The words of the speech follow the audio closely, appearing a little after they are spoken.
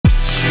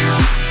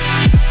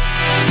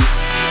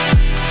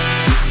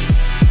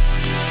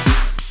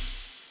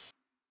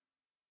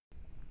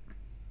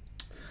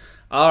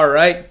All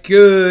right,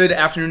 good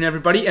afternoon,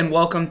 everybody, and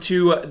welcome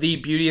to the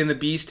Beauty and the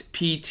Beast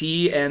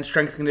PT and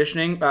Strength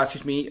Conditioning,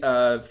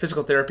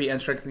 Physical Therapy and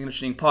Strength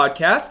Conditioning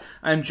podcast.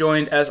 I'm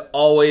joined, as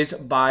always,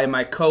 by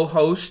my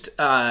co-host,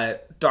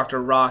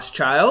 Dr. Ross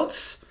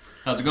Childs.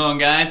 How's it going,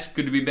 guys?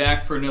 Good to be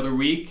back for another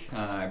week.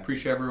 I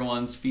appreciate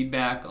everyone's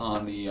feedback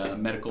on the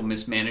medical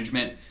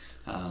mismanagement.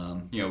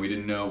 We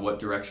didn't know what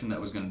direction that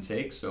was going to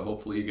take, so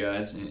hopefully you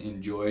guys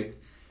enjoy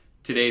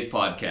today's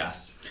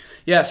podcast.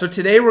 Yeah, so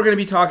today we're going to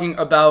be talking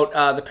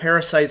about the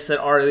parasites that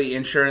are the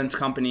insurance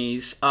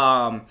companies.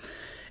 But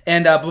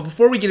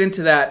before we get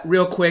into that,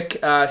 real quick,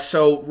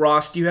 so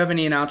Ross, do you have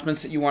any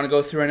announcements that you want to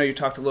go through? I know you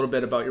talked a little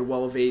bit about your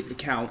Wellevate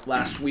account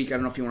last week. I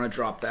don't know if you want to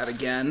drop that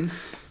again.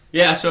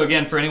 Yeah, so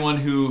again, for anyone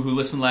who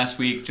listened last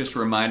week, just a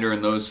reminder,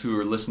 and those who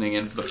are listening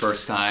in for the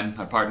first time,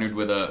 I partnered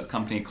with a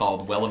company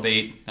called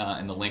Wellevate,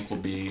 and the link will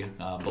be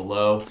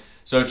below.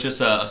 So it's just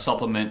a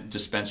supplement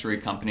dispensary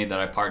company that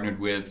I partnered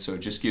with, so it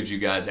just gives you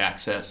guys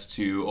access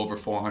to over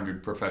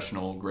 400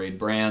 professional grade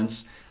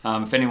brands.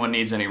 If anyone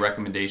needs any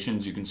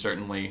recommendations, you can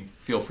certainly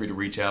feel free to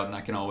reach out, and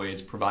I can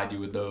always provide you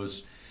with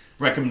those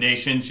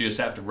recommendations. You just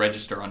have to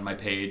register on my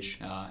page,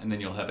 and then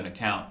you'll have an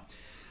account.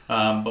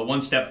 But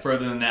one step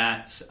further than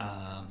that,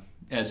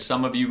 as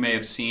some of you may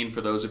have seen,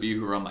 for those of you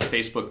who are on my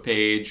Facebook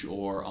page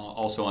or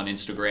also on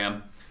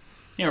Instagram,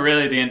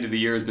 really the end of the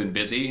year has been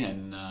busy,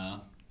 and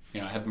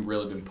I haven't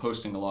really been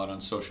posting a lot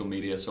on social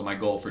media, so my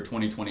goal for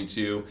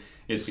 2022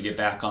 is to get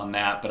back on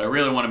that. But I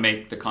really want to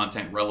make the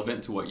content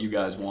relevant to what you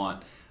guys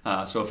want.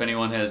 So if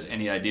anyone has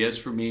any ideas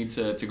for me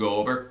to go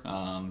over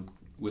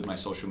with my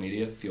social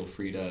media, feel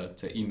free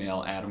to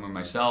email Adam or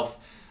myself.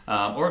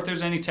 Or if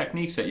there's any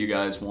techniques that you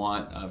guys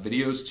want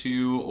videos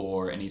to,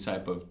 or any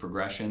type of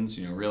progressions,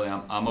 really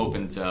I'm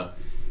open to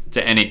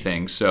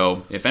anything.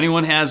 So if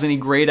anyone has any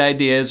great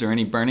ideas or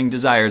any burning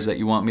desires that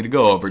you want me to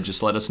go over,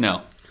 just let us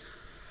know.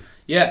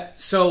 Yeah,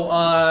 so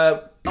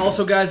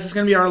also, guys, this is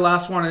going to be our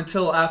last one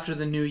until after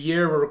the new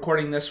year. We're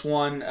recording this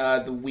one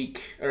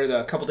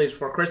the couple days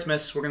before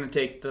Christmas. We're going to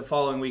take the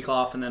following week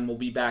off, and then we'll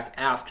be back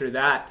after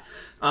that.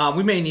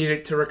 We may need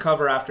it to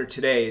recover after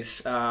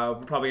today's. We're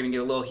probably going to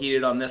get a little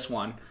heated on this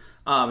one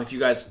if you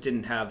guys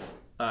didn't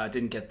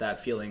get that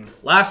feeling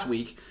last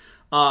week.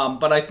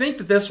 But I think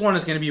that this one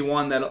is going to be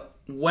one that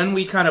when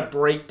we kind of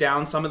break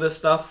down some of this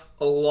stuff,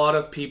 a lot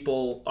of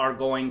people are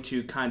going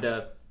to kind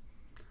of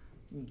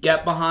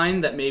get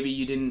behind that maybe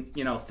you didn't,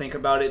 think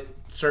about it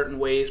certain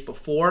ways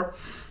before.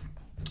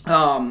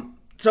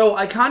 So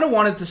I kind of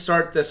wanted to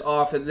start this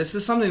off, and this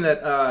is something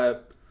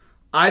that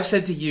I've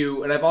said to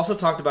you, and I've also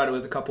talked about it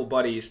with a couple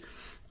buddies.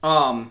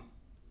 And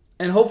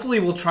hopefully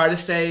we'll try to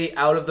stay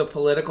out of the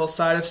political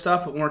side of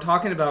stuff, but when we're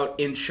talking about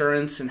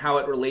insurance and how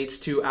it relates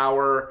to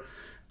our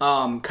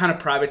kind of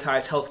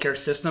privatized healthcare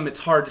system,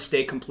 it's hard to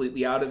stay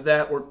completely out of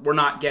that. We're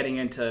not getting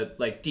into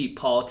like deep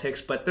politics,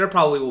 but there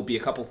probably will be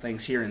a couple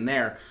things here and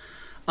there.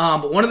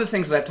 But one of the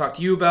things that I've talked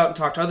to you about and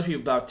talked to other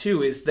people about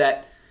too is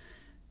that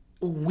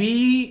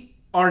we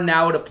are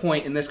now at a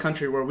point in this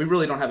country where we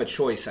really don't have a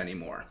choice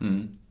anymore.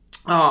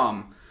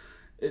 Mm-hmm.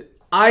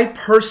 I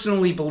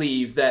personally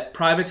believe that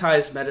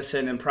privatized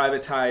medicine and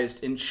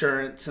privatized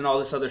insurance and all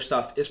this other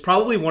stuff is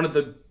probably one of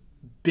the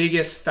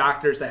biggest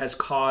factors that has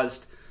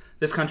caused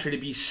this country to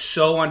be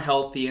so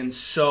unhealthy and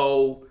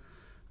so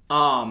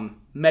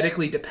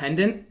medically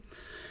dependent.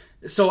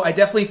 So I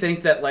definitely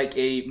think that like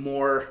a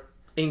more,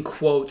 in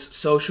quotes,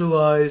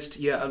 socialized,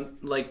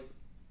 like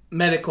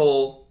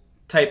medical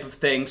type of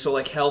thing, so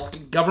like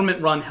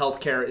government-run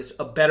healthcare is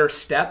a better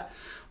step.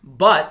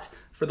 But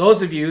for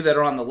those of you that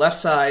are on the left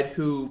side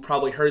who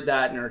probably heard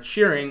that and are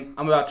cheering,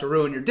 I'm about to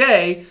ruin your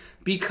day,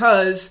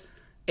 because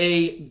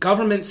a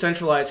government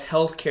centralized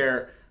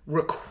healthcare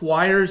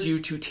requires you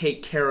to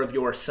take care of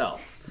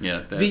yourself.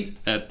 Yeah,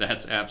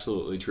 that's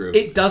absolutely true.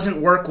 It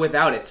doesn't work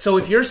without it. So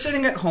if you're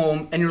sitting at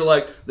home and you're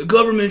like, the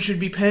government should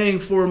be paying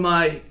for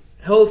my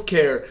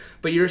healthcare,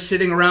 but you're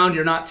sitting around,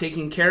 you're not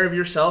taking care of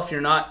yourself,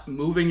 you're not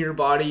moving your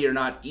body, you're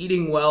not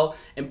eating well,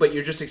 but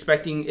you're just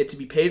expecting it to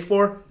be paid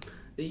for,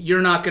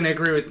 you're not going to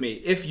agree with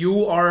me. If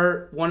you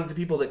are one of the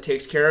people that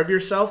takes care of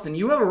yourself, then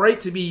you have a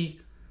right to be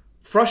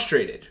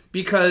frustrated,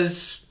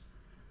 because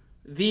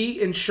the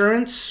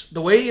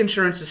way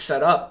insurance is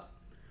set up,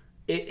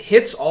 it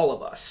hits all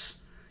of us.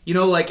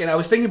 And I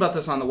was thinking about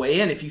this on the way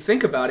in. If you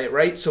think about it,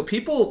 right? So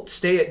people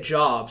stay at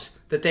jobs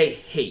that they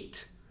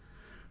hate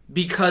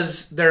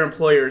because their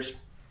employers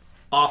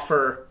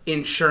offer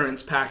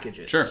insurance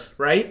packages. Sure.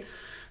 Right?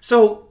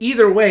 So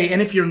either way, and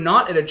if you're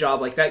not at a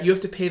job like that, you have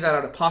to pay that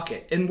out of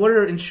pocket. And what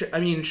are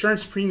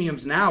insurance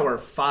premiums now are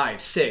 $500,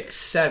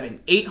 $600,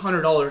 $700,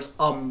 $800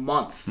 a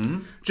month,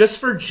 just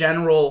for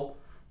general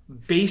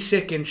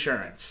basic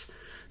insurance.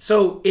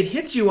 So it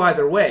hits you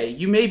either way.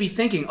 You may be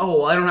thinking, oh,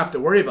 well, I don't have to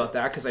worry about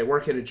that because I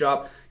work at a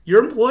job.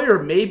 Your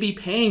employer may be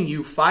paying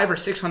you $500 or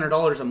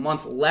 $600 a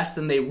month less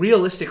than they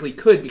realistically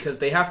could, because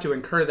they have to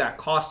incur that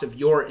cost of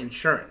your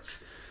insurance.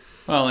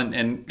 Well,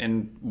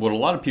 and what a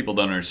lot of people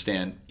don't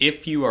understand,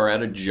 if you are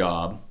at a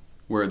job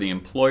where the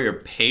employer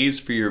pays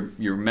for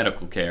your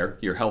medical care,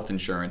 your health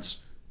insurance,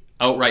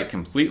 outright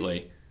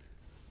completely,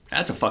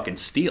 that's a fucking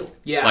steal.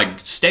 Yeah.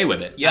 Like, stay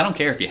with it. Yeah. I don't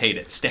care if you hate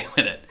it. Stay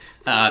with it.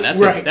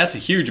 That's Right. that's a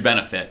huge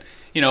benefit.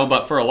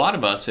 But for a lot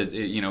of us,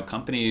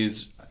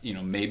 companies,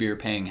 maybe you're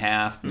paying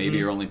half, maybe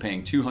you're only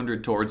paying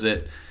 $200 towards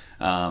it.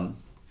 And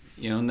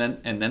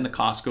then the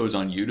cost goes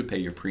on you to pay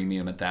your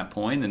premium at that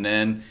point. And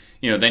then,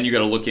 then you got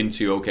to look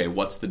into, okay,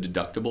 what's the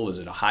deductible? Is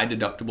it a high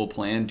deductible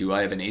plan? Do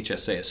I have an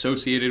HSA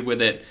associated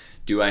with it?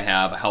 Do I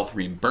have a health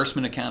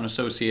reimbursement account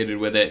associated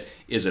with it?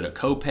 Is it a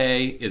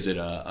copay? Is it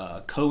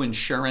a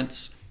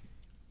co-insurance?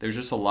 There's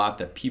just a lot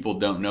that people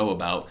don't know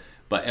about,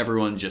 but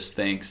everyone just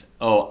thinks,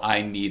 oh,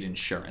 I need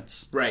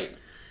insurance. Right.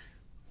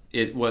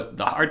 What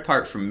the hard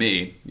part for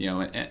me,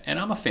 and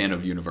I'm a fan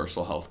of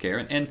universal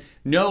healthcare, and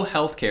no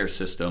healthcare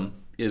system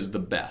is the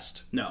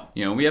best. No.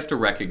 We have to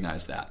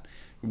recognize that.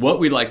 What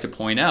we like to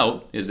point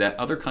out is that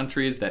other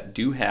countries that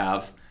do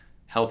have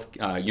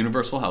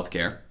universal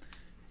healthcare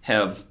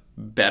have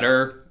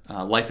better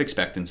life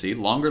expectancy,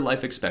 longer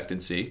life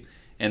expectancy,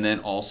 and then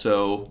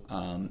also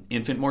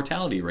infant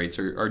mortality rates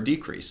are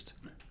decreased.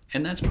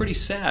 And that's pretty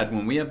sad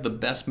when we have the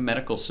best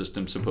medical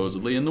system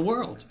supposedly in the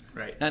world.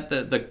 Right. That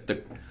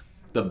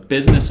the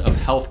business of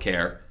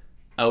healthcare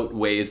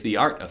outweighs the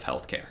art of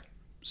healthcare.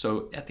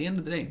 So at the end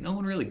of the day, no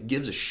one really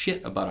gives a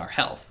shit about our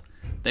health.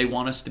 They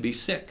want us to be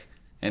sick,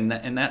 and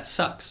that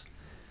sucks.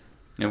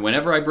 And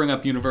whenever I bring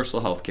up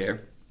universal healthcare,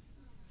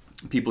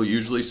 people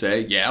usually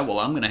say, yeah, well,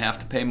 I'm going to have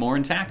to pay more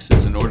in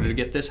taxes in order to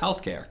get this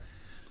healthcare.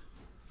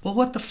 Well,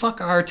 what the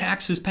fuck are our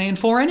taxes paying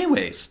for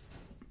anyways?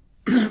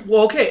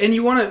 Well, okay, and we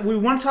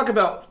want to talk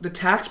about the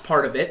tax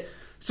part of it.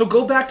 So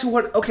go back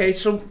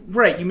to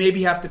right, you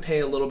maybe have to pay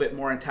a little bit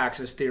more in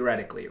taxes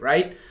theoretically,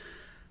 right?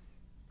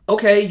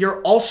 Okay,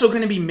 you're also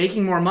going to be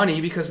making more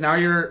money because now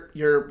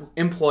your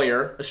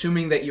employer,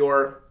 assuming that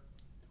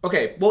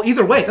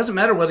either way, it doesn't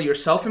matter whether you're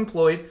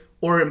self-employed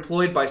or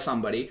employed by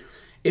somebody.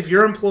 If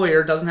your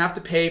employer doesn't have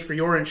to pay for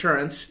your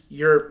insurance,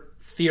 you're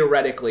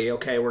theoretically,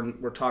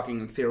 we're talking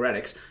in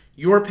theoretics,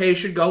 your pay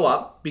should go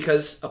up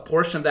because a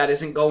portion of that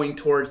isn't going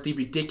towards the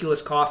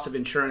ridiculous cost of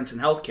insurance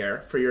and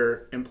healthcare for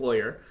your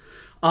employer.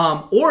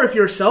 Or if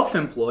you're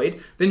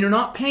self-employed, then you're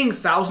not paying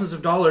thousands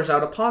of dollars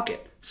out of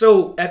pocket.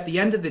 So at the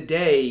end of the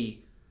day,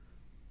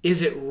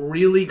 is it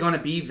really going to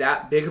be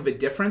that big of a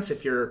difference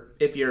if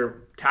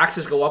your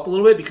taxes go up a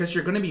little bit because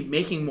you're going to be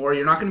making more?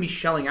 You're not going to be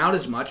shelling out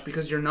as much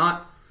because you're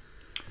not.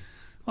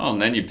 Well,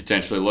 and then you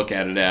potentially look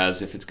at it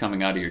as if it's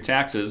coming out of your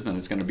taxes, then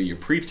it's going to be your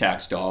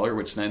pre-tax dollar,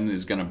 which then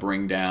is going to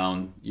bring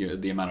down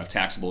the amount of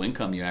taxable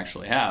income you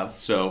actually have.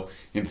 So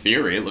in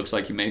theory, it looks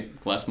like you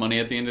make less money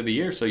at the end of the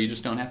year, so you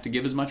just don't have to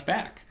give as much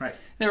back. Right.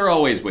 There are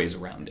always ways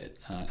around it.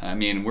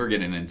 We're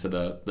getting into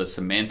the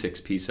semantics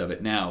piece of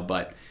it now,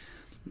 but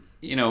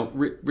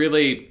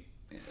really,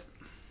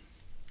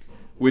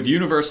 with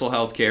universal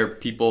health care,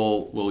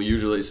 people will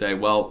usually say,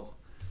 well,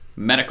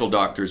 medical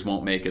doctors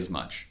won't make as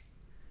much.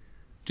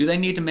 Do they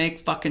need to make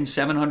fucking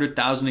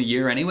 $700,000 a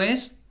year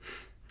anyways?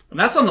 And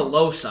that's on the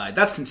low side.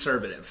 That's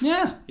conservative.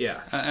 Yeah.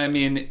 Yeah.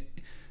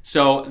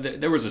 So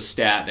there was a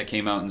stat that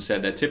came out and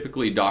said that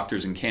typically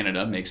doctors in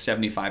Canada make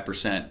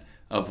 75%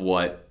 of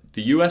what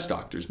the U.S.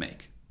 doctors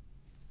make.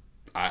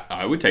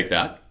 I would take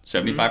that.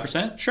 75%?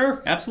 Mm-hmm.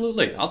 Sure,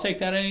 absolutely. I'll take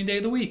that any day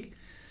of the week.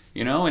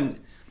 And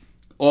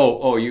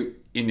you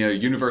in a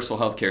universal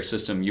healthcare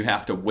system, you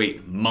have to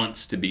wait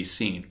months to be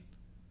seen.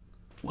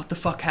 What the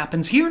fuck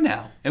happens here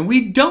now? And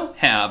we don't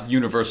have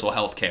universal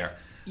health care.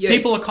 Yeah.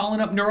 People are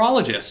calling up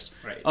neurologists.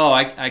 Right. Oh,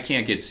 I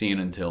can't get seen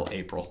until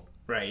April.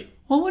 Right.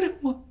 Well,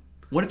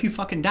 what if you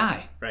fucking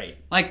die? Right.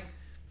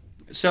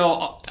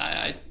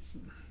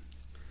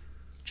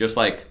 Just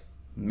like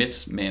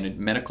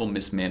medical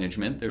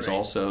mismanagement, there's right.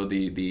 also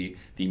the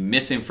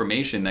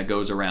misinformation that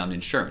goes around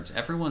insurance.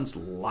 Everyone's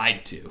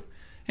lied to.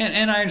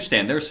 And I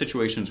understand there are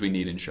situations we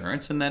need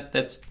insurance, and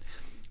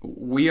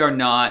we are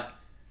not.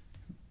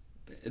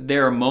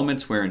 There are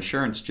moments where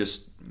insurance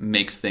just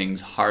makes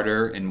things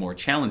harder and more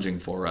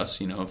challenging for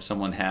us. If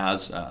someone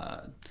has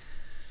a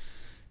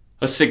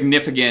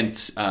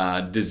significant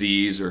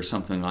disease or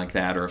something like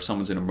that, or if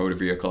someone's in a motor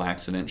vehicle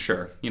accident,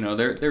 sure,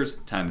 there's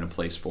time and a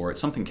place for it,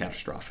 something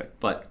catastrophic.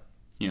 But,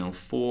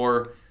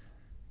 for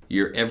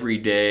your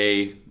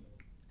everyday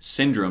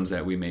syndromes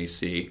that we may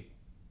see,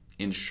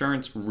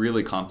 insurance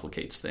really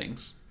complicates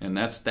things. And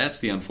that's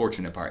the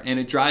unfortunate part. And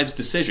it drives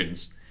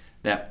decisions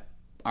that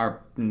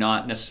are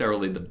not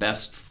necessarily the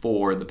best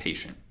for the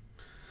patient.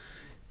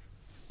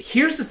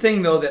 Here's the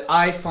thing, though, that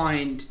I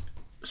find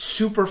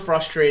super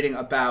frustrating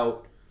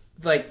about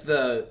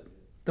the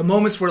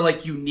moments where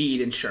you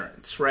need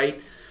insurance,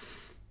 right?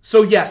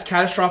 So yes,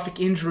 catastrophic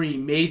injury,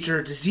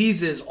 major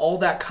diseases, all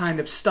that kind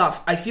of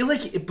stuff. I feel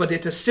but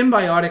it's a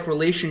symbiotic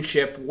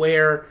relationship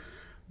where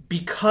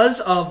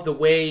because of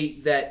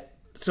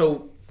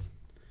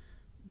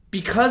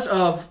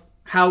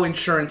how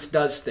insurance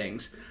does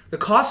things, the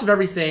costs of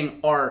everything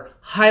are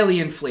highly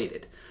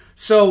inflated.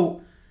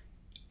 So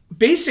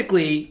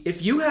basically,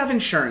 if you have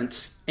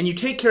insurance and you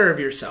take care of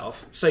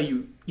yourself, so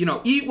you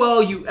eat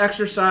well, you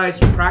exercise,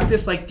 you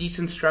practice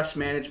decent stress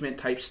management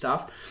type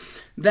stuff,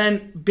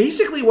 then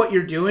basically what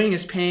you're doing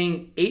is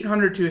paying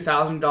 $800 to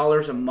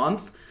 $1,000 a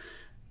month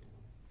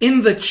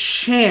in the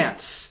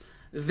chance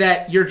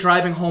that you're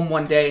driving home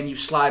one day and you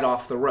slide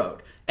off the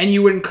road and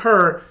you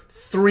incur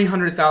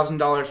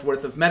 $300,000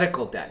 worth of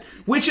medical debt,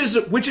 which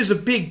is a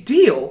big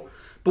deal.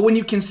 But when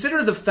you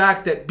consider the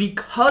fact that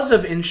because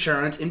of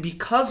insurance and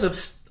because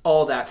of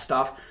all that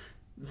stuff,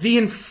 the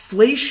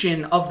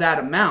inflation of that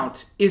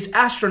amount is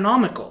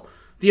astronomical.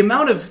 The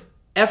amount of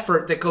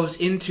effort that goes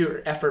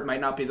into, effort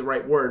might not be the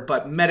right word,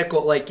 but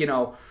medical,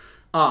 all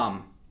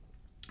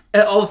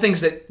the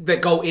things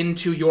that go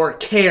into your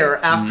care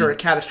after a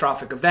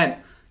catastrophic event,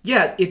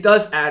 yeah, it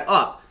does add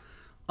up.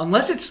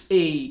 Unless it's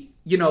a,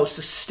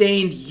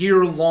 sustained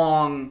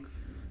year-long,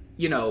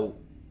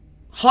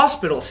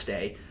 hospital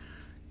stay,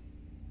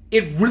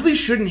 it really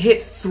shouldn't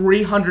hit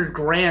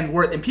 $300,000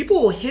 worth. And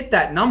people will hit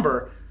that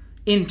number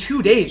in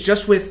 2 days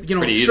just with,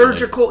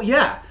 surgical.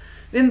 Yeah.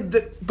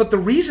 But the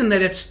reason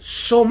that it's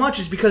so much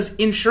is because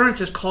insurance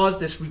has caused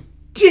this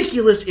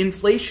ridiculous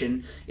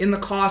inflation in the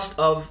cost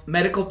of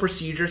medical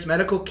procedures,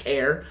 medical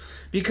care,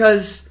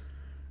 because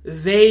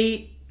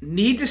they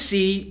need to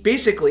see,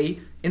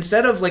 basically,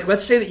 instead of,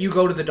 let's say that you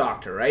go to the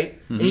doctor,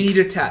 right? Mm-hmm. And you need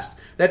a test.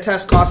 That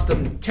test costs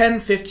them $10,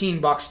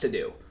 $15 to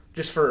do,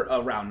 just for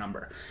a round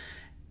number.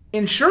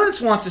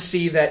 Insurance wants to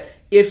see that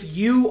if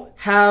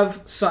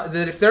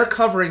if they're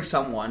covering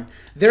someone,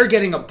 they're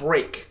getting a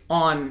break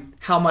on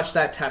how much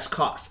that test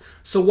costs.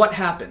 So what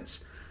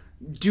happens?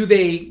 Do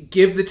they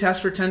give the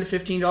test for $10 to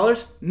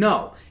 $15?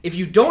 No. If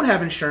you don't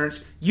have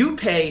insurance, you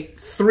pay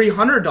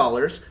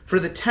 $300 for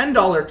the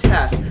 $10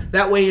 test.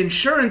 That way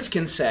insurance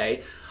can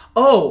say,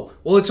 oh,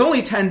 well, it's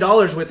only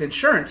 $10 with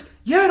insurance.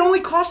 Yeah, it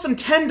only costs them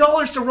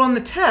 $10 to run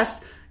the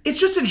test. It's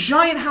just a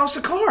giant house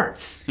of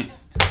cards.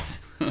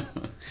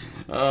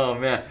 Oh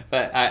man,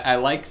 but I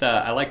like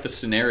the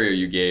scenario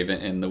you gave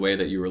and the way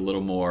that you were a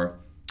little more,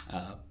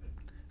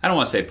 I don't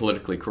want to say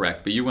politically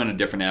correct, but you went a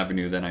different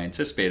avenue than I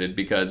anticipated,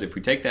 because if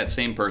we take that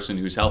same person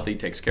who's healthy,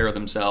 takes care of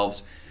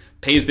themselves,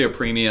 pays their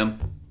premium,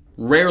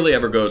 rarely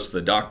ever goes to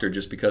the doctor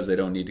just because they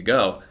don't need to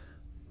go,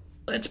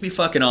 let's be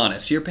fucking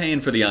honest, you're paying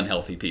for the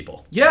unhealthy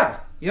people. Yeah,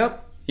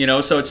 yep.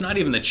 So it's not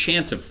even the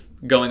chance of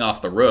going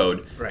off the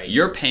road. Right.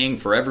 You're paying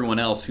for everyone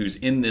else who's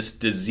in this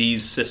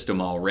disease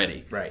system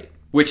already. Right.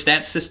 Which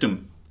that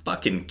system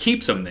fucking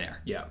keeps them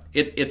there. Yeah.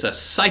 It's a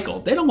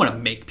cycle. They don't want to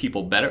make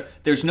people better.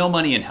 There's no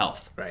money in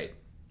health. Right.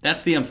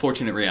 That's the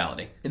unfortunate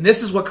reality. And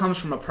this is what comes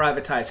from a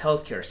privatized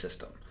healthcare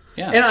system.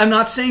 Yeah. And I'm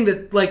not saying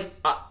that,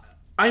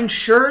 I'm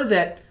sure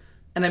that,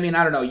 and I mean,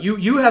 I don't know,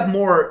 you have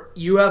more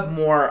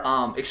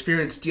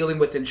experience dealing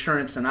with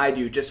insurance than I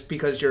do, just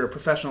because you're a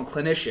professional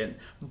clinician.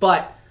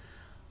 But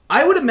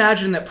I would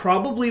imagine that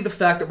probably the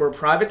fact that we're a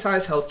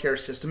privatized healthcare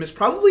system is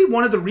probably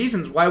one of the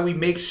reasons why we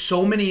make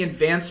so many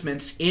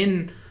advancements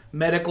in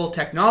medical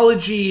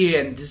technology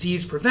and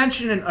disease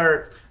prevention,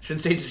 or I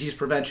shouldn't say disease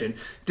prevention,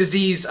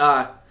 disease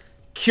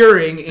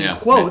curing in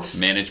quotes.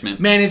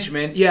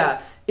 Management,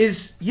 yeah.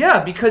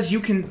 Because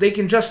they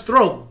can just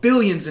throw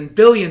billions and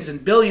billions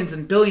and billions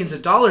and billions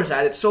of dollars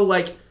at it. So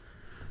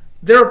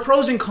there are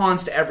pros and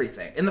cons to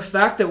everything. And the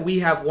fact that we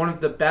have one of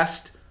the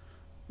best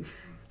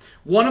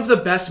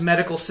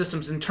medical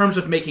systems in terms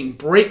of making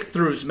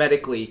breakthroughs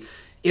medically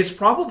is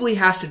probably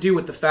has to do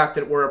with the fact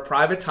that we're a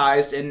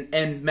privatized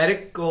and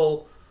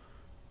medical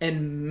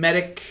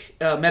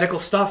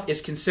stuff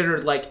is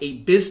considered like a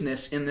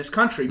business in this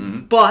country.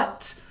 Mm-hmm.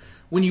 But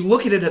when you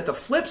look at it at the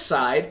flip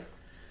side,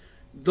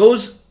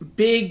 those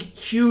big,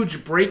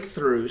 huge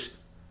breakthroughs,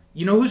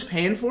 you know who's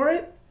paying for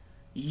it?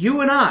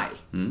 You and I.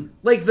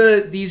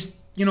 Mm-hmm. These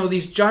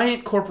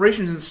giant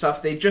corporations and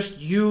stuff, they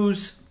just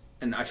use,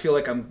 and I feel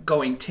like I'm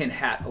going tin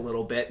hat a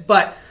little bit,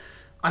 but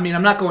I mean,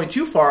 I'm not going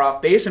too far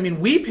off base. I mean,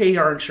 we pay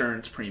our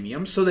insurance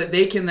premiums so that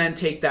they can then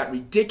take that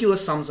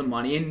ridiculous sums of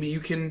money and you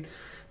can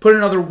put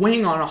another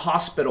wing on a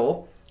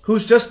hospital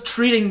who's just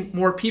treating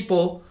more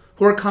people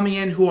who are coming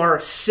in who are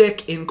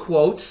sick, in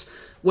quotes,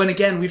 when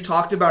again, we've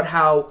talked about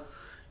how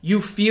you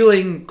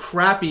feeling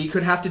crappy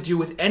could have to do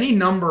with any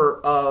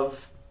number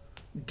of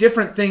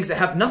different things that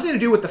have nothing to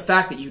do with the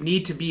fact that you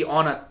need to be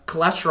on a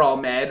cholesterol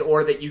med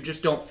or that you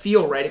just don't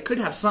feel right. It could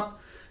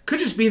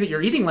just be that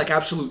you're eating like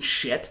absolute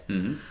shit.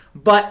 Mm-hmm.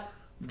 But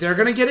they're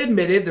going to get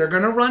admitted, they're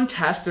going to run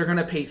tests, they're going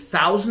to pay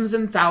thousands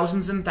and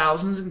thousands and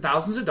thousands and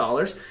thousands of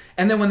dollars,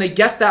 and then when they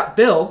get that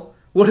bill,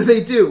 what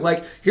do?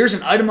 Like, here's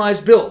an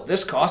itemized bill.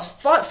 This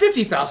costs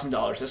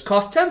 $50,000. This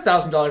costs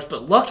 $10,000.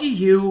 But lucky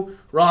you,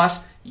 Ross,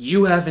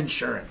 you have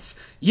insurance.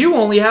 You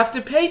only have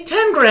to pay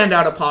 $10,000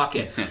 out of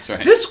pocket. That's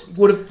right. This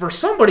would have, for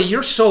somebody,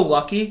 you're so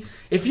lucky.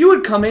 If you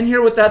had come in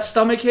here with that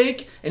stomach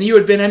ache and you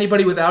had been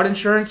anybody without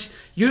insurance,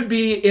 you'd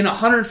be in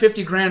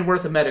 $150,000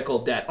 worth of medical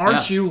debt.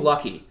 Aren't you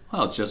lucky?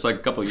 Well, it's just like a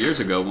couple of years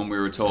ago when we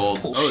were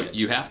told,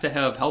 you have to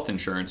have health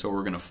insurance or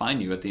we're going to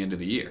fine you at the end of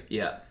the year.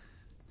 Yeah.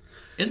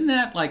 Isn't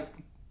that like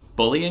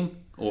bullying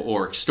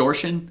or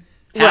extortion?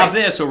 Have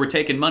this or we're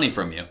taking money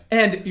from you.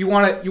 And you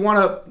want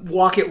to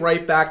walk it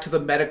right back to the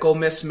medical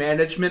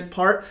mismanagement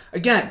part.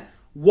 Again,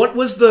 what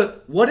is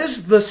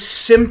the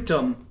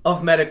symptom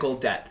of medical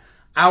debt?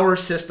 Our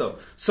system.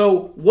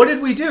 So what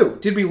did we do?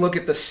 Did we look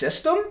at the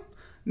system?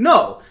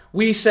 No.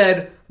 We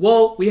said,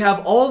 well, we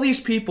have all these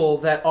people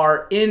that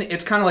are in,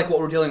 it's kind of like what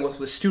we're dealing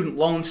with student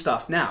loan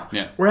stuff now.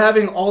 Yeah. We're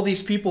having all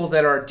these people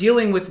that are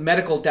dealing with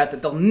medical debt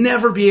that they'll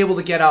never be able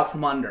to get out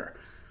from under.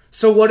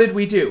 So what did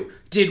we do?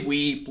 Did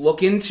we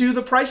look into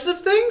the prices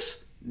of things?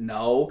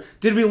 No.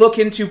 Did we look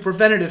into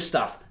preventative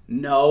stuff?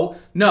 No.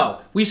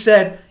 We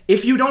said,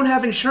 if you don't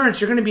have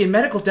insurance, you're going to be in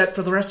medical debt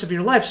for the rest of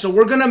your life. So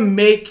we're going to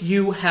make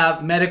you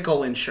have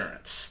medical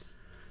insurance.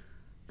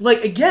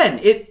 Like,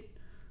 again,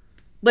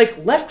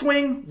 like left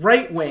wing,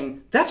 right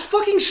wing, that's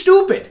fucking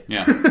stupid.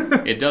 Yeah.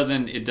 It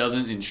doesn't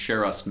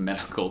insure us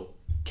medical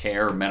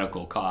care or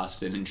medical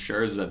costs. It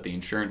ensures that the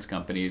insurance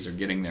companies are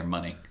getting their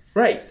money.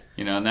 Right.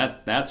 And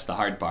that's the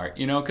hard part.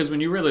 Because when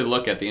you really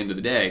look at the end of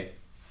the day,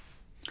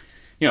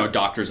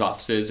 doctors'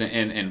 offices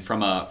and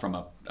from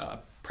a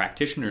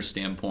practitioner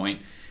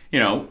standpoint,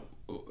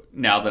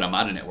 now that I'm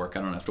out of network,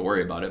 I don't have to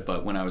worry about it.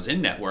 But when I was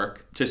in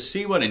network, to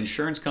see what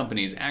insurance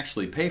companies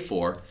actually pay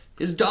for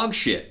is dog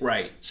shit.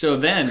 Right. So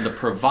then the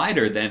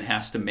provider then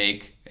has to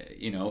make,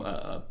 they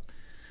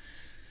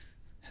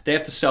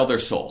have to sell their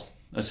soul,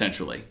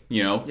 essentially.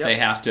 Yep. They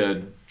have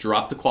to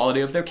drop the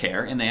quality of their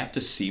care and they have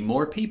to see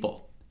more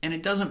people. And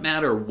it doesn't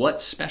matter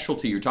what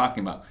specialty you're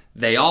talking about.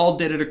 They all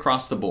did it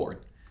across the board.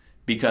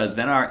 Because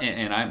then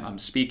I'm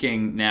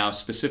speaking now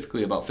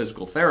specifically about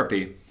physical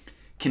therapy,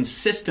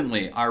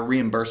 consistently our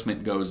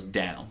reimbursement goes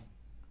down.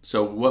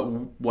 So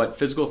what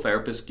physical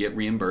therapists get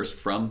reimbursed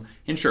from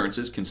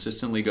insurances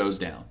consistently goes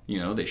down.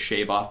 They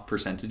shave off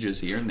percentages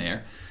here and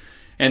there.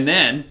 And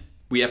then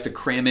we have to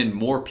cram in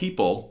more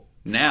people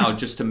now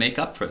just to make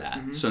up for that.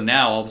 Mm-hmm. So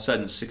now all of a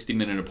sudden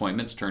 60-minute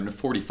appointments turn to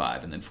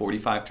 45, and then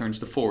 45 turns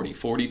to 40,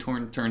 40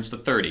 turns to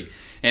 30.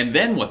 And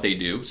then what they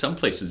do, some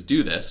places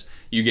do this,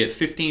 you get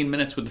 15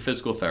 minutes with the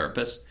physical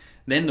therapist,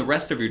 then the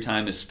rest of your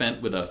time is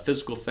spent with a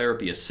physical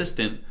therapy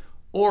assistant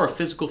or a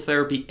physical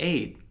therapy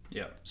aide.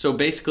 Yeah. So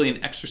basically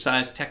an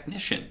exercise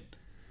technician.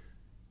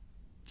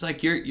 It's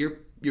like you're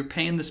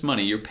paying this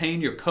money, you're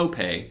paying your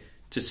copay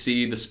to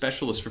see the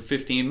specialist for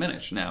 15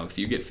 minutes. Now, if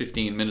you get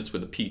 15 minutes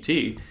with a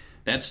PT,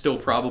 that's still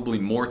probably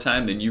more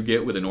time than you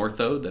get with an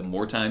ortho, than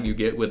more time you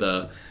get with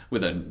a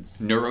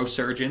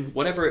neurosurgeon,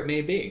 whatever it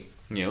may be.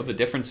 The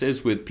difference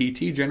is with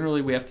PT,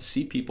 generally we have to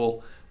see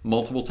people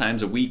multiple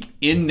times a week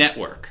in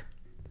network.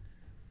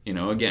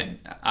 Again,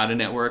 out of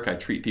network, I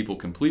treat people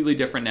completely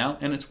different now,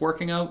 and it's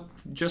working out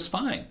just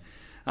fine.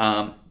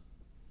 And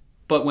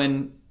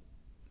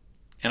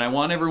I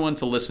want everyone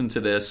to listen to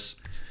this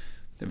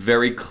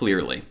very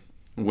clearly.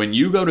 When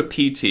you go to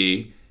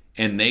PT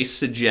and they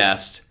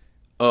suggest,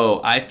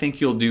 oh, I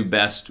think you'll do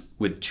best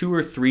with 2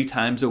 or 3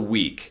 times a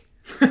week,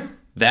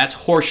 that's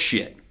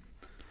horseshit.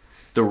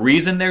 The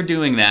reason they're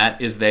doing that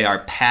is they are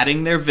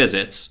padding their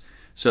visits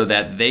so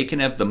that they can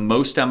have the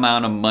most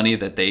amount of money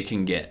that they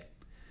can get.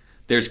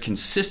 There's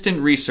consistent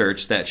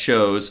research that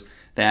shows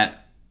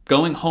that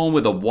going home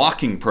with a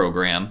walking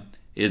program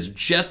is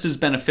just as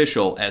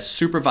beneficial as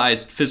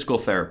supervised physical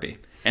therapy.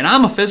 And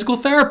I'm a physical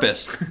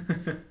therapist.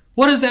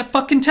 What does that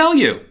fucking tell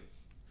you?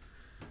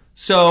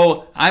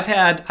 So I've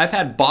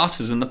had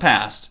bosses in the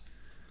past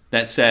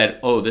that said,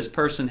 oh, this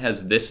person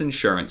has this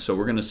insurance, so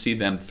we're going to see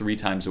them 3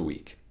 times a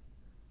week.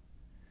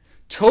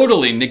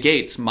 Totally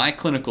negates my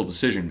clinical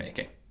decision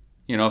making.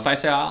 If I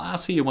say, I'll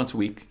see you once a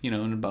week, in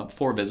about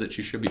 4 visits,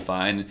 you should be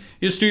fine.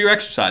 You just do your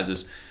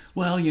exercises.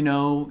 Well,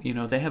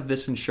 they have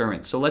this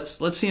insurance, so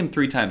let's see them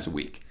 3 times a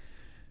week.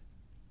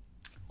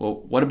 Well,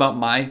 what about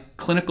my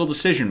clinical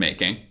decision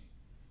making?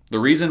 The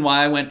reason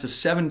why I went to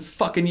 7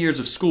 fucking years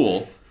of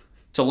school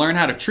to learn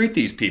how to treat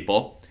these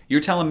people, you're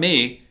telling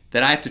me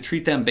that I have to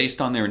treat them based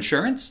on their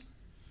insurance?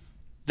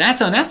 That's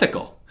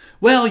unethical.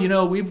 Well,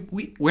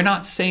 we're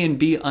not saying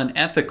be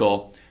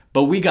unethical,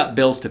 but we got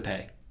bills to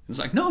pay. It's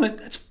like, no,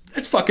 that's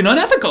fucking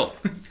unethical.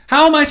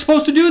 How am I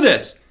supposed to do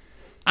this?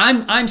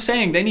 I'm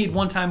saying they need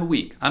 1 time a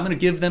week. I'm going to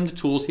give them the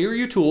tools. Here are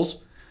your tools.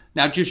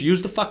 Now just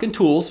use the fucking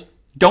tools.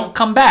 Don't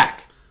come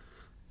back.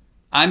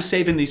 I'm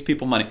saving these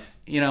people money.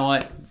 You know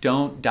what?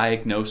 Don't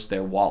diagnose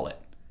their wallet.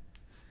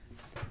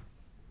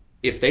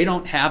 If they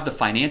don't have the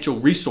financial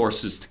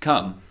resources to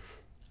come,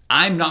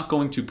 I'm not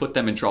going to put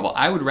them in trouble.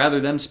 I would rather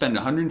them spend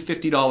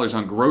 $150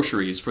 on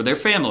groceries for their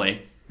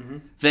family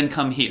than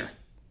come here.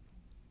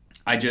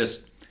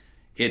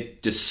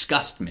 It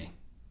disgusts me.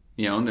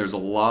 And there's a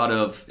lot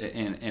of,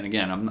 and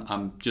again,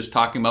 I'm just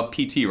talking about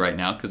PT right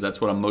now because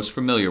that's what I'm most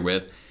familiar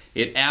with.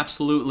 It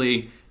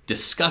absolutely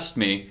disgusts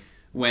me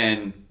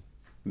when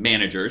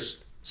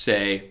managers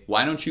say,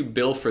 why don't you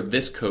bill for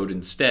this code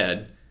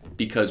instead?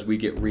 Because we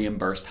get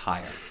reimbursed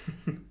higher.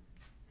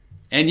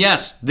 And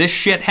yes, this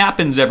shit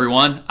happens,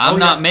 everyone. I'm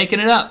not making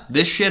it up.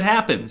 This shit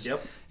happens.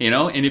 Yep.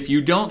 And if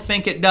you don't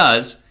think it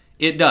does,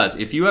 it does.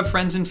 If you have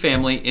friends and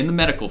family in the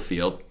medical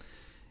field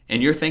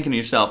and you're thinking to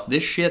yourself,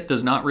 this shit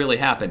does not really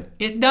happen,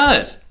 it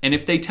does. And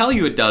if they tell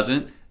you it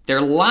doesn't,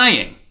 they're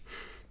lying.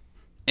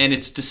 And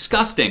it's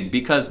disgusting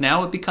because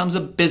now it becomes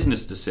a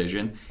business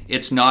decision.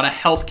 It's not a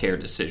healthcare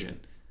decision.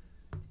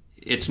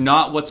 It's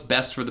not what's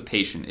best for the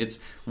patient. It's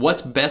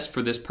what's best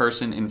for this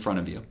person in front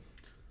of you.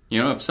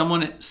 You know, if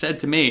someone said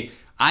to me,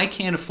 I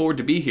can't afford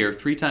to be here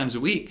 3 times a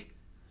week,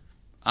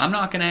 I'm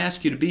not going to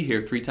ask you to be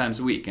here 3 times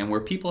a week. And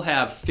where people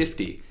have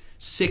 50,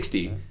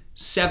 60,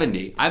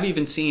 70, I've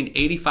even seen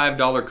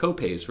 $85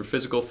 copays for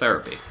physical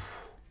therapy.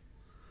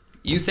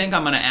 You think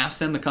I'm going to ask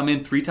them to come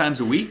in 3 times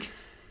a week?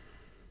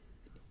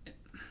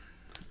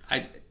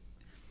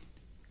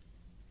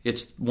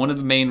 It's one of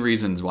the main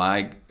reasons why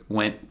I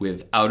went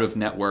with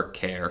out-of-network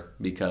care,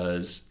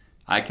 because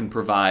I can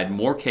provide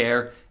more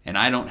care and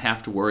I don't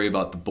have to worry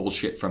about the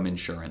bullshit from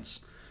insurance.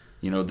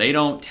 You know, they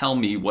don't tell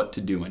me what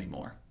to do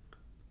anymore.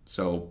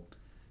 So,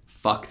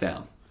 fuck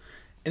them.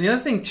 And the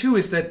other thing, too,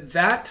 is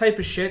that type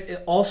of shit,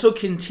 it also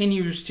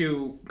continues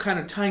to, kind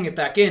of tying it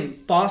back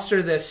in,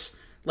 foster this,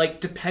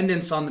 like,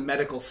 dependence on the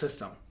medical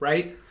system,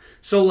 right?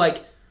 So,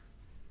 like,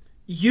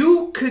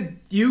 you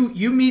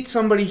meet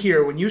somebody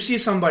here, when you see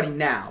somebody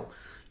now,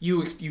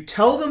 you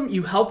tell them,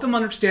 you help them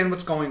understand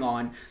what's going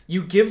on,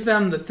 you give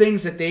them the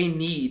things that they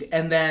need,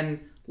 and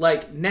then,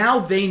 like, now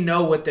they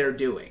know what they're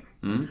doing.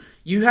 Mm-hmm.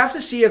 You have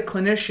to see a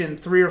clinician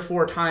 3 or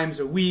 4 times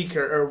a week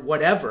or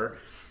whatever,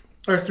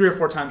 or 3 or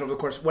 4 times over the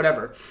course,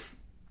 whatever.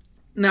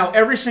 Now,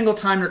 every single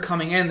time you're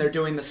coming in, they're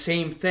doing the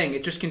same thing.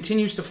 It just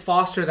continues to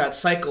foster that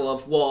cycle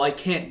of, well, I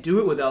can't do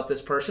it without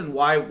this person.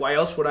 Why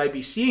else would I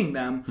be seeing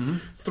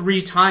them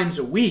 3 times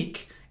a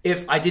week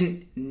if I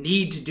didn't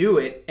need to do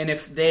it, and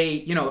if they,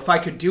 you know, if I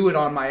could do it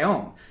on my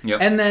own? Yep.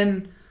 And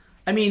then,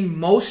 I mean,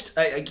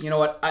 you know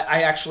what,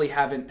 I actually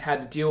haven't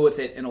had to deal with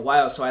it in a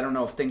while, so I don't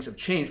know if things have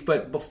changed.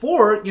 But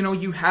before, you know,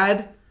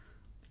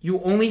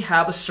 you only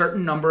have a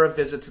certain number of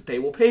visits that they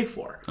will pay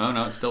for. Oh,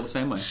 no, it's still the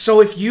same way. So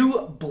if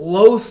you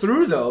blow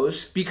through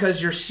those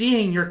because you're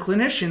seeing your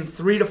clinician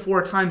 3 to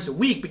 4 times a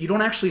week, but you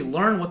don't actually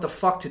learn what the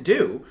fuck to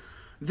do,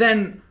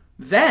 then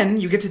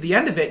you get to the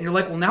end of it and you're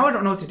like, well, now I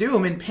don't know what to do.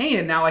 I'm in pain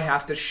and now I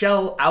have to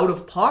shell out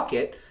of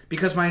pocket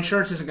because my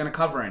insurance isn't going to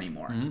cover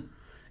anymore. Mm-hmm.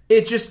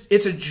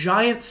 It's a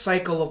giant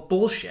cycle of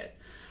bullshit.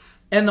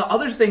 And the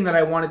other thing that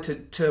I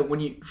wanted to when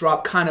you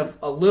drop kind of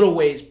a little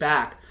ways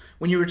back,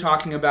 when you were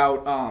talking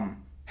about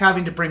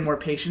having to bring more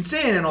patients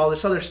in and all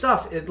this other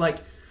stuff. And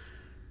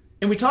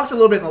we talked a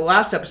little bit in the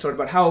last episode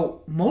about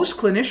how most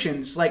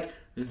clinicians, like,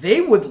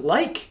 they would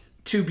like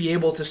to be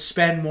able to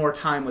spend more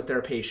time with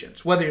their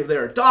patients, whether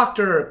they're a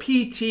doctor, a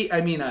PT,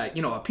 a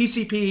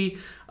PCP,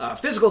 a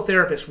physical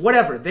therapist,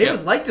 whatever. They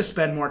would like to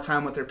spend more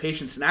time with their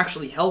patients and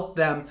actually help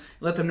them,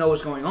 let them know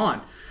what's going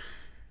on.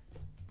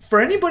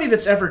 For anybody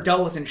that's ever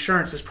dealt with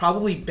insurance, has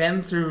probably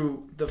been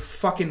through the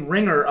fucking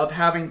ringer of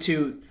having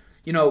to,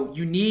 you know,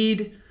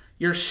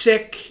 you're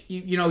sick,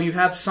 you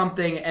have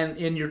something,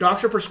 and your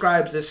doctor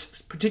prescribes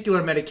this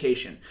particular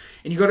medication,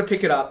 and you go to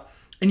pick it up,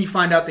 and you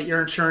find out that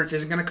your insurance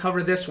isn't going to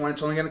cover this one,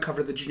 it's only going to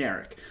cover the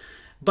generic.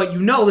 But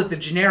you know that the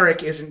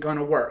generic isn't going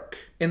to work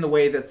in the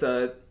way that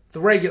the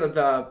regular,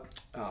 the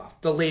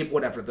label,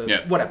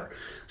 whatever.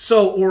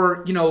 So,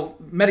 or, you know,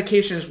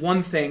 medication is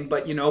one thing,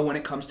 but, you know, when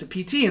it comes to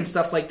PT and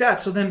stuff like that,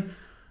 so then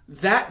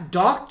that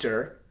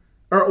doctor...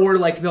 Or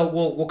like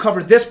we'll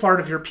cover this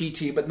part of your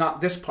PT, but not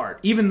this part,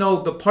 even though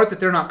the part that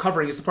they're not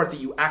covering is the part that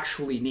you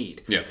actually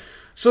need. Yeah.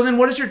 So then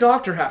what does your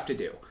doctor have to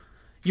do?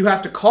 You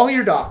have to call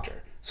your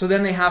doctor. So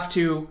then they have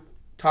to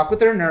talk with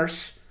their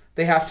nurse.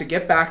 They have to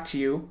get back to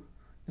you.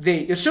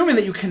 Assuming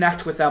that you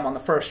connect with them on the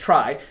first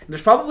try, and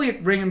there's probably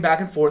ringing back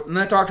and forth, and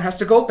that doctor has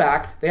to go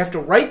back. They have to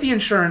write the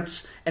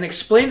insurance and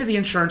explain to the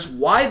insurance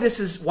why this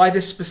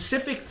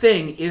specific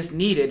thing is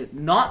needed,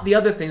 not the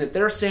other thing that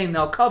they're saying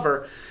they'll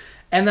cover.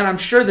 And then I'm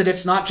sure that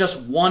it's not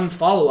just one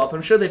follow-up.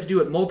 I'm sure they have to do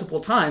it multiple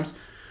times.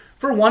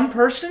 For one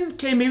person,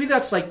 okay, maybe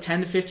that's like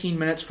 10 to 15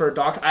 minutes for a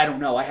doctor. I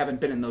don't know. I haven't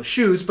been in those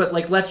shoes. But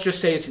like, let's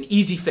just say it's an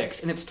easy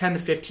fix, and it's 10 to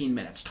 15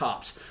 minutes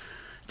tops.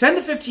 10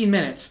 to 15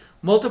 minutes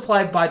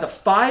multiplied by the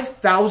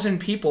 5,000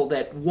 people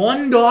that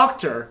one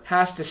doctor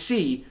has to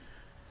see.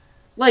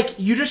 Like,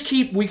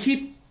 we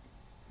keep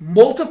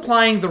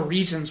multiplying the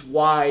reasons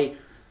why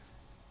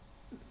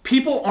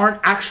people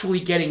aren't actually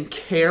getting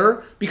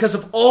care because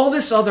of all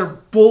this other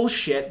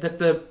bullshit that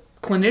the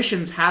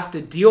clinicians have to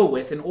deal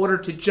with in order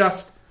to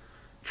just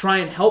try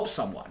and help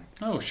someone.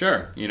 Oh,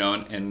 sure. You know,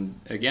 and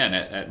again,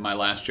 at my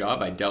last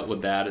job, I dealt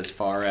with that as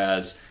far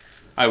as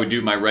I would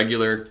do my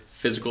regular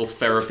physical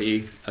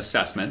therapy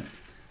assessment.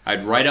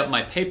 I'd write up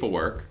my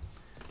paperwork,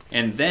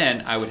 and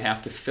then I would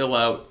have to fill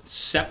out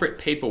separate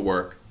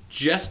paperwork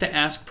just to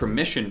ask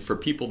permission for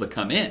people to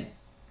come in.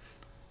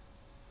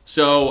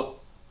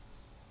 So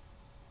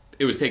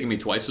it was taking me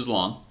twice as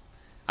long.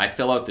 I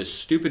fill out this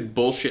stupid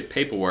bullshit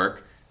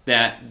paperwork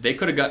that they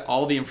could have got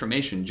all the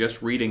information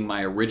just reading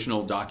my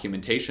original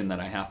documentation that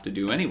I have to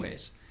do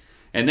anyways.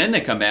 And then they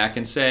come back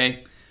and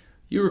say,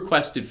 you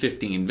requested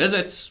 15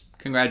 visits.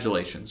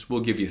 Congratulations,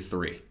 we'll give you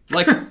 3.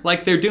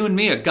 Like they're doing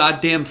me a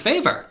goddamn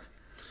favor.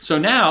 So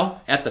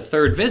now, at the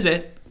 3rd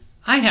visit,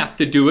 I have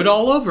to do it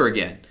all over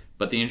again.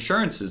 But the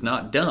insurance is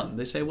not dumb.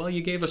 They say, well,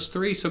 you gave us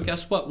 3, so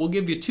guess what? We'll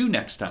give you 2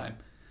 next time.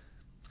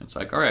 It's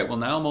like, all right, well,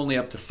 now I'm only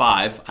up to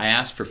 5. I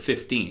asked for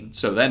 15.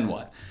 So then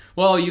what?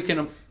 Well, you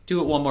can do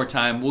it one more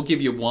time. We'll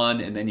give you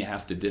one, and then you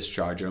have to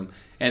discharge them.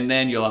 And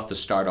then you'll have to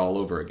start all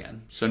over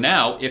again. So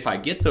now, if I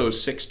get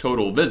those 6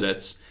 total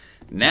visits,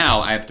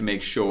 now I have to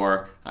make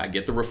sure I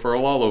get the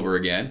referral all over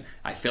again.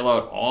 I fill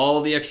out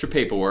all the extra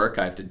paperwork.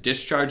 I have to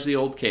discharge the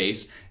old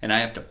case, and I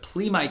have to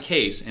plea my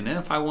case. And then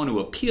if I want to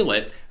appeal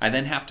it, I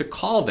then have to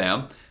call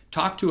them,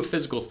 talk to a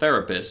physical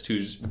therapist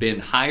who's been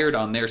hired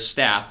on their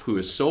staff, who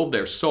has sold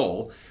their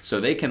soul, so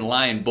they can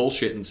lie and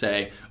bullshit and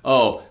say,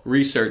 oh,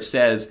 research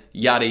says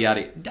yada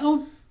yada.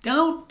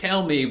 Don't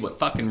tell me what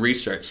fucking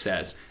research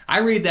says. I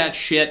read that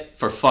shit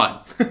for fun.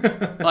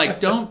 Like,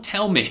 don't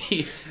tell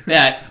me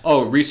that,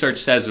 oh, research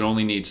says it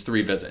only needs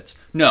 3 visits.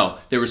 No,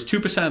 there was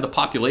 2% of the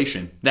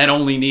population that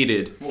only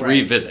needed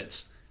 3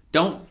 visits.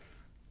 Don't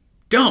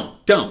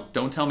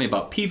tell me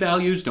about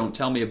p-values. Don't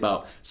tell me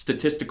about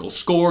statistical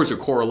scores or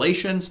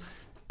correlations.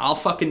 I'll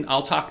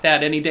talk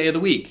that any day of the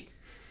week.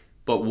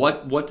 But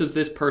what does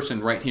this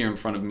person right here in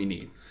front of me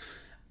need?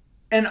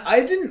 And I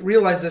didn't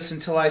realize this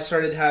until I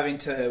started having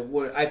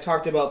to... I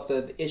talked about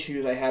the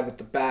issues I had with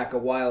the back a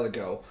while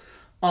ago.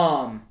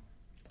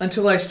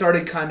 Until I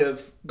started kind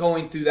of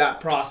going through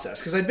that process.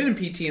 Because I'd been in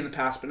PT in the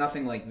past, but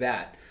nothing like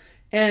that.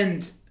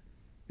 And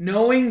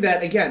knowing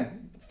that,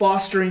 again,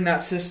 fostering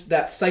that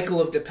cycle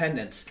of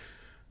dependence,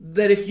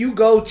 that if you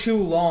go too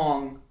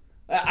long...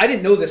 I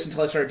didn't know this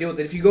until I started dealing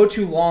with it. If you go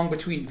too long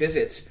between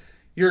visits,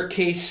 your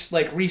case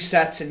like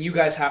resets, and you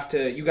guys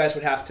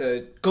would have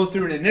to go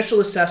through an initial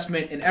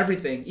assessment and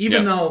everything.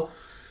 Even though,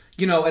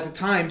 at the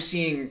time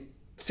seeing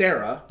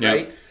Sarah,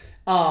 right?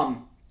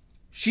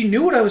 She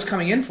knew what I was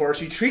coming in for.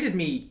 She treated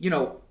me,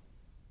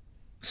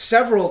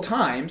 several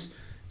times,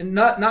 and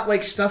not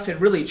like stuff had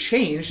really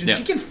changed. And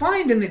she can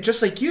find in it,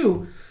 just like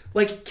you,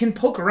 like can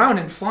poke around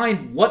and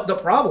find what the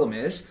problem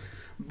is.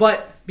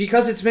 But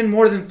because it's been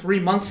more than 3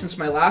 months since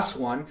my last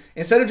one,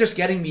 instead of just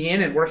getting me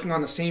in and working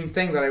on the same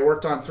thing that I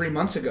worked on 3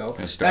 months ago,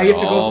 now you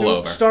have to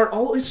go through, start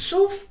all. It's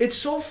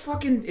so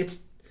fucking.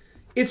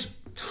 It's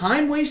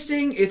time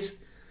wasting. It's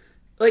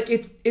like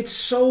it's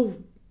so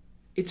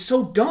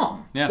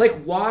dumb. Yeah.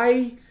 Like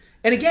why?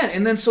 And again,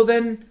 and then so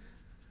then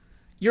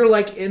you're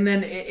like, and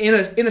then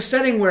in a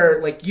setting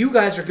where like you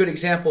guys are good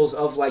examples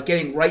of like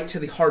getting right to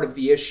the heart of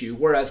the issue,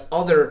 whereas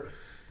other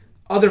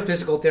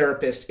physical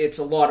therapists, it's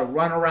a lot of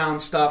runaround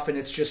stuff, and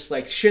it's just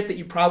like shit that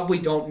you probably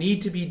don't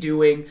need to be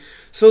doing.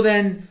 So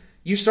then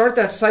you start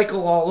that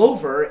cycle all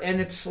over, and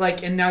it's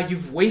like, and now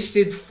you've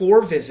wasted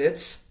 4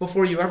 visits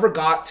before you ever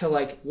got to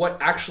like what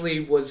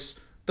actually was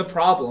the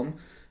problem,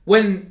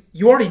 when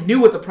you already knew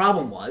what the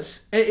problem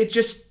was.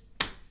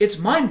 It's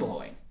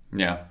mind-blowing.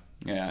 Yeah,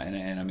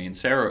 and I mean,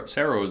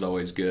 Sarah was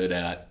always good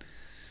at,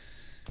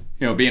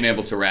 being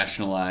able to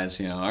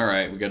rationalize, all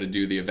right, we got to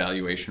do the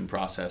evaluation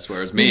process.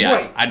 Whereas me,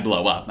 right. I'd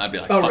blow up. I'd be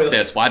like, fuck really?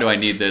 This. Why do I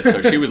need this?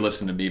 So she would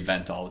listen to me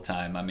vent all the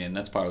time. I mean,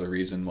 that's part of the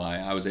reason why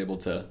I was able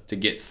to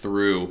get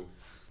through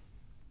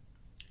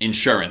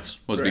insurance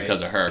was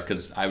because of her.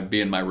 Because I would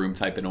be in my room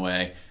typing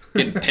away,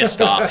 getting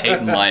pissed off,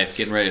 hating life,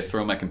 getting ready to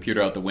throw my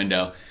computer out the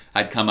window.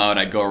 I'd come out,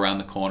 I'd go around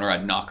the corner,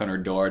 I'd knock on her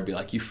door, I'd be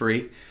like, you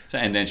free?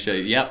 And then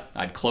she'd, yep,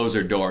 I'd close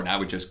her door, and I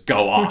would just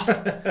go off.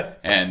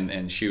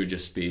 and she would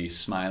just be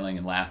smiling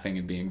and laughing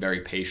and being very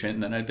patient.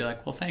 And then I'd be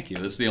like, well, thank you.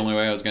 This is the only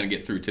way I was going to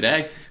get through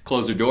today.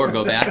 Close her door,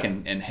 go back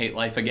and hate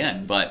life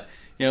again. But,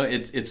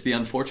 it's the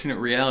unfortunate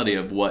reality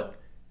of what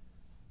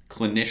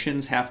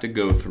clinicians have to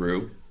go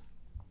through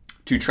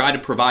to try to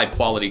provide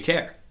quality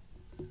care.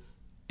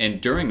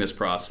 And during this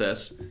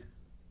process,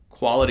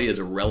 quality is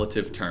a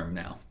relative term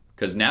now.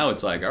 Because now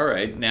it's like, all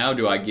right, now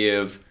do I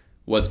give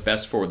what's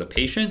best for the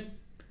patient,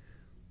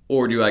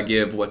 or do I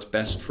give what's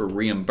best for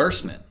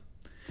reimbursement?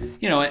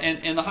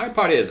 And the hard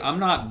part is, I'm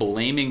not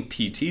blaming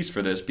PTs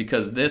for this,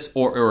 because this,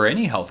 or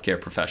any healthcare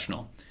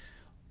professional,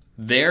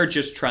 they're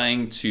just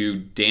trying to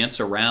dance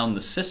around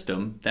the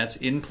system that's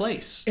in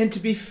place. And to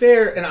be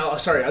fair, and I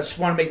just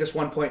want to make this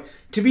one point.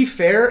 To be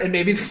fair, and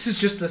maybe this is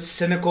just the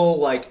cynical,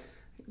 like,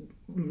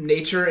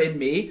 nature in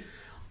me,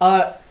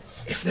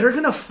 if they're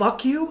gonna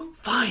fuck you,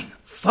 fine,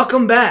 fuck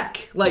them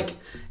back. Like,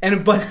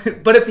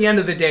 but at the end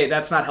of the day,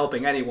 that's not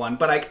helping anyone.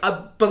 But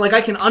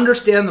I can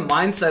understand the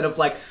mindset of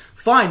like,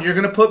 fine, you're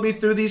gonna put me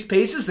through these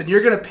paces, then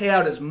you're gonna pay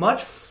out as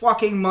much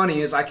fucking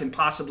money as I can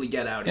possibly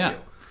get out of you.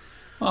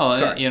 Well,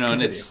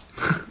 and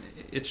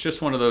it's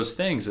just one of those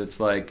things. It's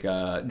like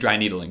dry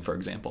needling, for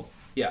example.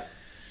 Yeah.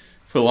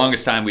 For the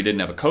longest time, we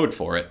didn't have a code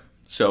for it,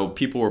 so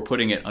people were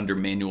putting it under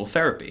manual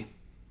therapy,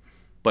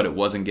 but it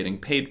wasn't getting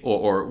paid,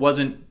 or it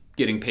wasn't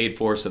getting paid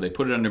for, so they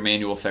put it under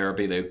manual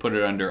therapy. They put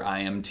it under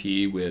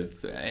IMT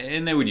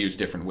and they would use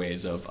different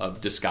ways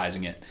of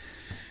disguising it.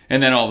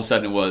 And then all of a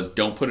sudden it was,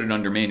 don't put it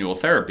under manual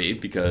therapy,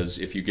 because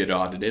if you get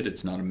audited,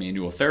 it's not a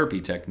manual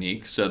therapy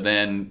technique. So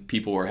then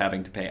people were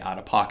having to pay out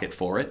of pocket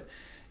for it.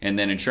 And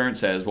then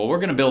insurance says, well, we're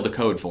going to build a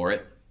code for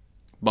it,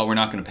 but we're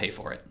not going to pay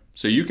for it.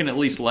 So you can at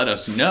least let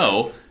us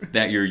know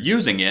that you're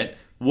using it.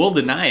 We'll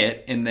deny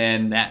it, and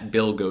then that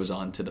bill goes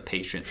on to the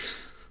patient.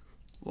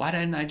 Why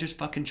didn't I just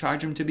fucking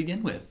charge him to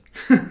begin with?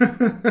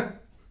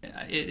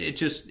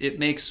 It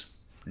makes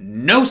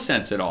no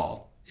sense at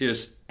all.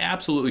 just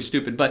absolutely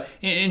stupid. But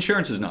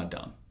insurance is not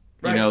dumb.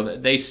 Right. You know,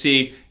 they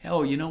see,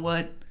 oh, you know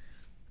what?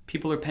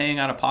 People are paying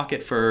out of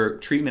pocket for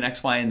treatment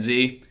X, Y, and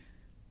Z.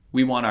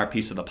 We want our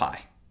piece of the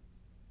pie.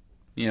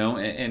 You know,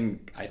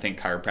 and I think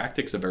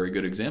chiropractic's a very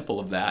good example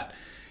of that.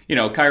 You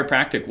know,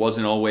 chiropractic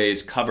wasn't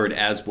always covered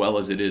as well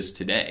as it is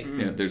today.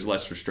 You know, there's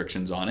less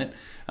restrictions on it.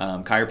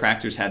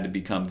 Chiropractors had to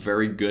become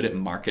very good at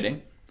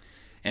marketing,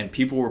 and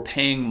people were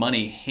paying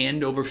money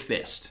hand over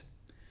fist.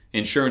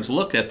 Insurance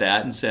looked at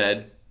that and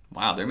said,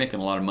 wow, they're making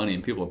a lot of money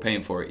and people are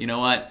paying for it. You know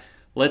what?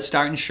 Let's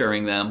start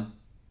insuring them.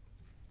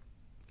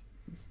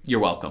 You're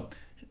welcome.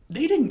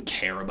 They didn't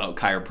care about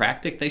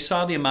chiropractic. They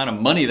saw the amount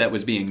of money that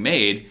was being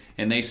made,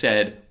 and they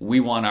said, we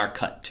want our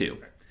cut too.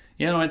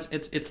 You know,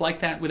 it's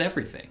like that with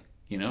everything.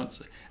 You know,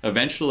 it's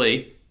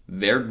eventually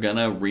they're going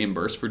to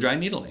reimburse for dry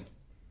needling.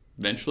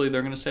 Eventually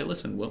they're going to say,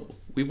 listen,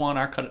 we want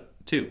our cut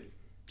too.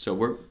 So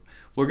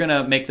we're going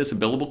to make this a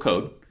billable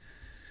code.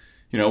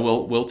 You know,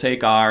 we'll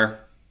take our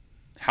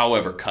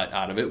however cut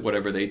out of it,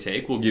 whatever they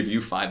take. We'll give you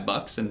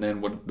 $5, and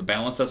then what the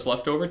balance that's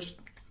left over, just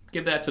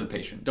give that to the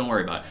patient. Don't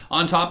worry about it.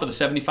 On top of the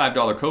 $75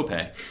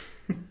 copay,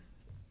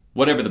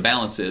 whatever the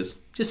balance is,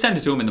 just send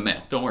it to them in the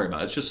mail. Don't worry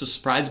about it. It's just a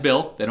surprise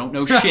bill. They don't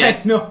know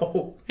shit.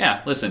 No.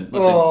 Yeah, listen.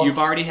 Oh. You've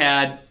already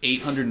had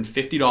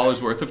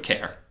 $850 worth of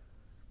care.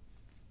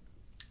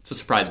 It's a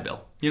surprise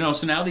bill. You know,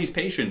 so now these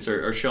patients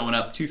are showing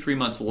up 2-3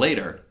 months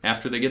later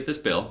after they get this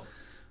bill.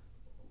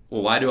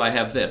 Well, why do I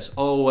have this?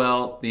 Oh,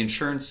 well, the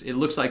insurance, it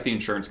looks like the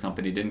insurance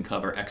company didn't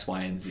cover X,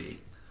 Y, and Z.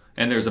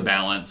 And there's a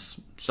balance.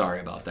 Sorry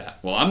about that.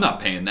 Well, I'm not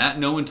paying that.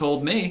 No one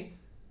told me.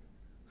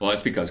 Well,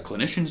 it's because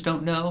clinicians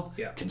don't know.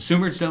 Yeah.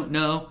 Consumers don't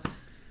know.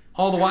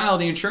 All the while,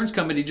 the insurance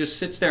company just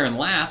sits there and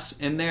laughs,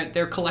 and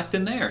they're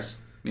collecting theirs.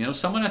 You know,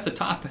 someone at the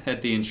top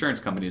at the insurance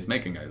company is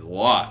making a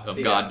lot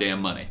of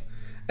goddamn money.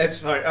 It's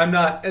funny.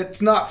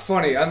 It's not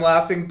funny. I'm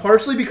laughing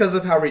partially because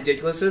of how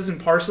ridiculous it is,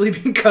 and partially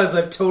because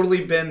I've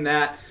totally been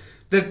that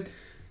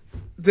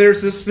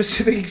there's this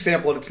specific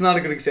example, and it's not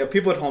a good example.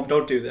 People at home,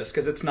 don't do this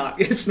because it's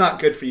not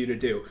good for you to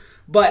do.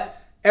 But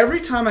every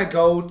time I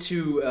go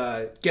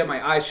to get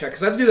my eyes checked,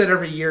 because I have to do that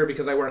every year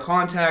because I wear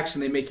contacts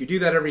and they make you do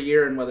that every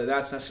year, and whether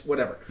that's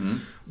whatever. Mm-hmm.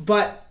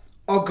 But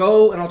I'll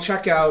go and I'll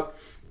check out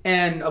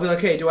and I'll be like,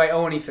 hey, do I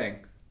owe anything?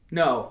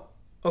 No.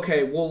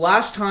 Okay, well,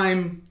 last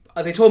time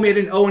they told me I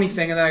didn't owe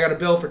anything, and then I got a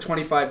bill for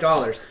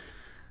 $25.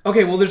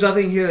 Okay, well, there's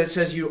nothing here that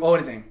says you owe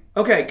anything.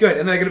 Okay, good.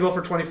 And then I get a bill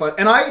for $25.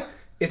 And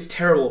it's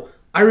terrible.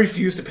 I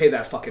refuse to pay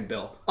that fucking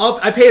bill.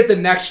 I pay it the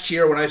next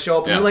year when I show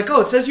up, and they're like,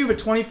 oh, it says you have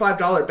a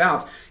 $25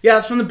 balance. Yeah,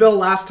 it's from the bill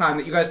last time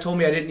that you guys told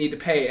me I didn't need to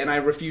pay, and I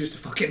refuse to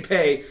fucking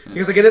pay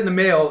because I get it in the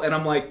mail, and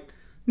I'm like,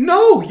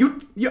 no,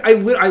 I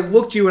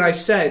looked at you and I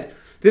said,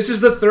 this is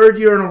the third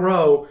year in a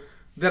row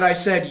that I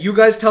said, you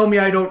guys tell me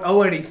I don't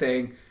owe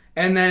anything,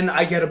 and then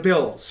I get a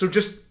bill. So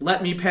just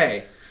let me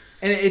pay.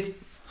 And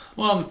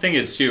well, the thing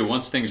is, too,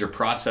 once things are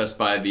processed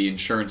by the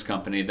insurance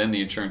company, then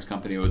the insurance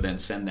company would then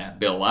send that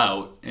bill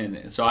out.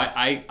 And so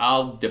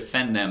I'll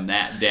defend them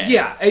that day.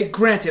 Yeah,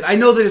 granted. I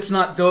know that it's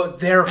not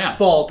their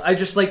fault. I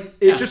just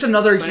it's just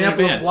another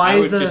example of why I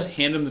would just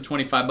hand them the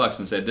 $25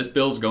 and say, this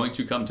bill's going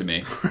to come to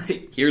me.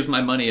 Right. Here's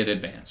my money in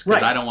advance.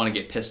 Because I don't want to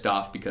get pissed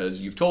off because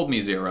you've told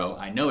me zero.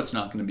 I know it's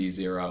not going to be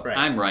zero. Right.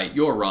 I'm right.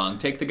 You're wrong.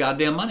 Take the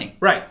goddamn money.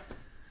 Right.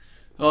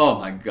 Oh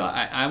my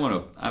God!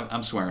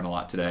 I'm swearing a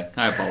lot today.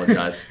 I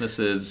apologize. This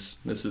is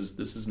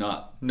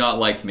not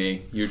like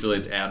me. Usually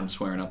it's Adam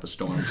swearing up a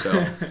storm.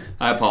 So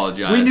I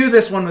apologize. We knew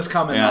this one was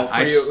coming. Yeah, though,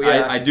 for you.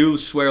 Yeah. I do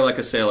swear like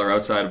a sailor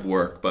outside of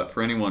work, but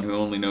for anyone who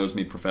only knows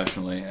me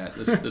professionally,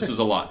 this is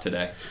a lot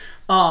today.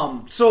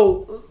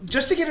 So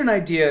just to get an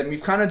idea, and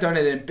we've kind of done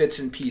it in bits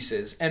and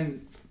pieces,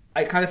 and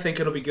I kind of think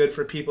it'll be good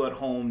for people at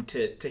home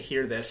to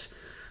hear this.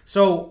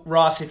 So,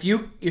 Ross, if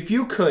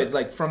you could,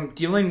 like, from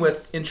dealing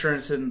with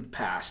insurance in the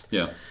past,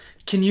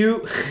 can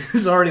you,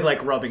 he's already,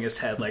 like, rubbing his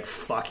head, like,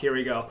 fuck, here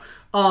we go.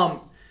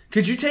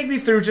 Could you take me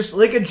through just,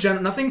 like,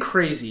 nothing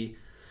crazy,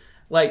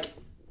 like,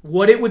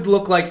 what it would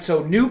look like,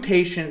 so new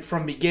patient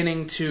from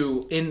beginning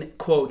to, in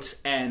quotes,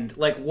 end,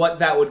 like, what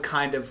that would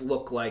kind of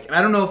look like. And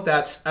I don't know if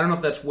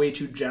that's way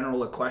too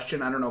general a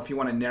question. I don't know if you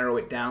want to narrow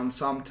it down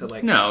some to,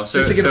 like, just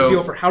to get a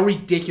feel for how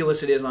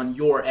ridiculous it is on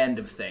your end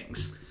of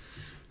things.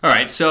 All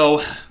right,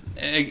 so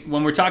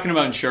when we're talking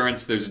about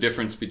insurance, there's a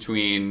difference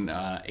between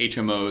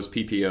HMOs,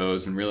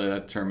 PPOs, and really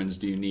that determines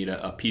do you need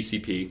a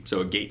PCP,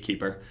 so a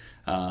gatekeeper,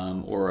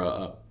 or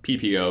a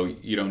PPO.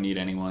 You don't need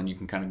anyone. You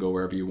can kind of go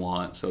wherever you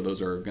want. So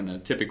those are going to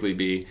typically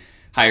be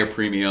higher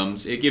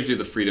premiums. It gives you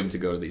the freedom to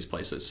go to these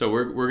places. So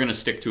we're going to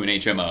stick to an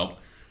HMO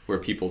where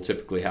people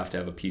typically have to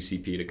have a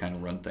PCP to kind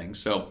of run things.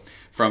 So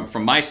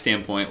from my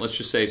standpoint, let's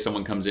just say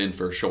someone comes in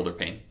for shoulder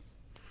pain.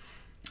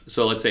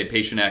 So let's say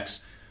patient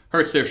X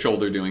hurts their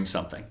shoulder doing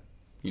something.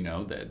 You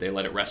know, they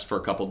let it rest for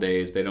a couple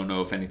days. They don't know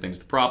if anything's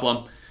the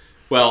problem.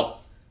 Well,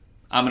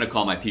 I'm going to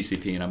call my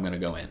PCP and I'm going to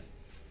go in.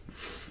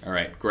 All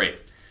right, great.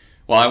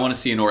 Well, I want to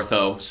see an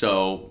ortho.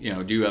 So, you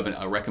know, do you have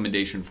a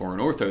recommendation for an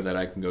ortho that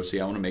I can go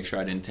see? I want to make sure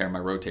I didn't tear my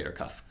rotator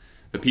cuff.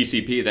 The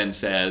PCP then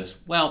says,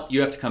 well,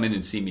 you have to come in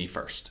and see me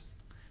first.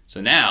 So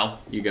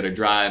now you got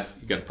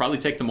to probably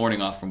take the morning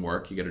off from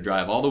work. You got to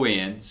drive all the way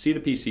in, see the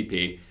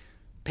PCP,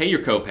 pay your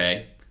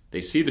copay.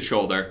 They see the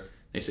shoulder.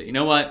 They say, you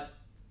know what?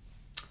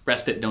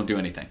 Rest it, don't do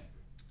anything.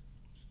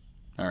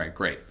 All right,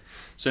 great.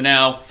 So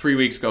now 3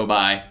 weeks go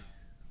by.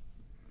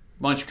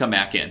 Why don't you come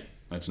back in?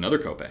 That's another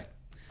copay.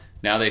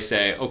 Now they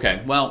say,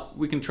 okay, well,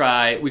 we can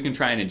try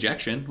an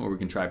injection or we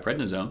can try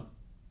prednisone.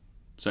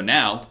 So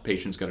now the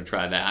patient's got to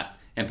try that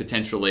and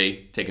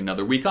potentially take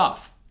another week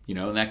off.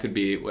 And that could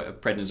be a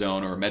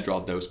prednisone or a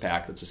Medrol dose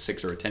pack. That's a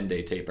 6 or a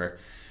 10-day taper.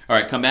 All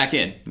right, come back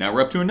in. Now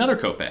we're up to another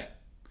copay.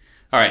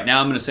 All right, now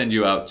I'm going to send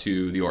you out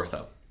to the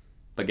ortho.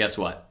 But guess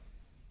what?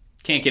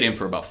 Can't get in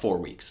for about 4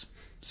 weeks.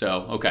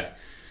 So, okay.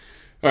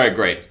 All right,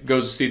 great.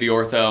 Goes to see the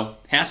ortho.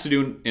 Has to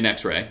do an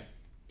x-ray.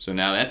 So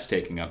now that's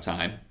taking up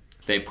time.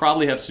 They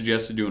probably have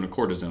suggested doing a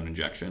cortisone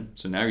injection.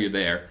 So now you're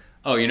there.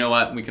 Oh, you know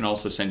what? We can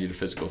also send you to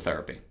physical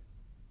therapy.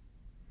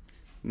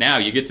 Now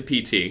you get to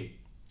PT.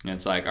 And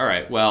it's like, all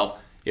right, well,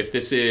 if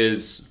this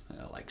is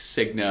like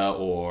Cigna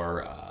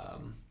or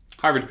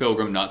Harvard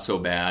Pilgrim, not so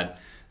bad.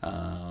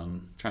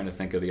 Trying to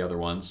think of the other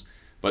ones.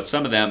 But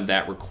some of them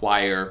that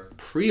require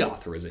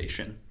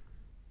pre-authorization.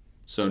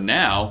 So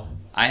now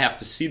I have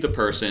to see the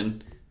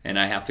person and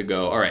I have to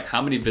go, all right,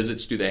 how many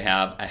visits do they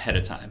have ahead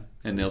of time?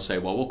 And they'll say,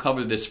 well, we'll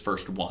cover this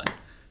first one.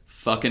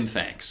 Fucking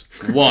thanks.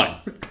 1.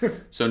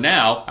 So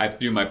now I have to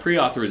do my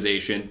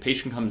pre-authorization.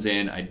 Patient comes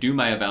in. I do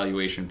my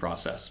evaluation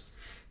process.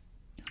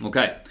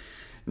 Okay.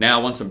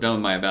 Now, once I'm done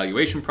with my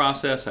evaluation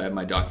process, I have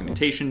my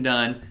documentation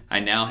done. I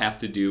now have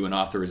to do an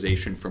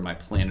authorization for my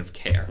plan of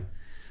care.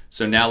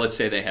 So now let's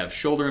say they have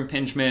shoulder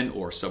impingement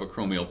or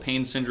subacromial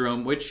pain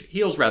syndrome, which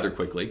heals rather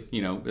quickly.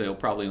 They'll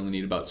probably only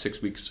need about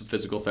 6 weeks of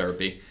physical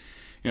therapy.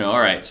 All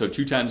right, so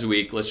 2 times a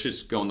week, let's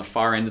just go on the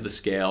far end of the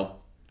scale,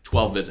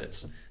 12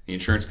 visits. The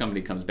insurance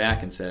company comes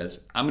back and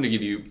says, I'll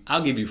give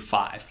you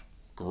 5.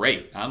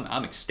 Great,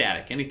 I'm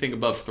ecstatic. Anything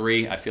above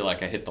 3, I feel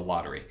like I hit the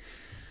lottery.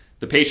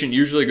 The patient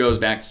usually goes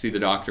back to see the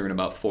doctor in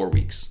about 4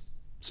 weeks.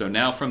 So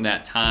now from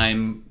that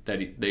time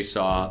that they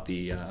saw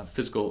the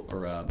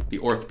the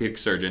orthopedic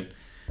surgeon,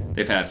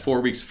 they've had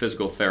 4 weeks of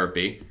physical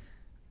therapy.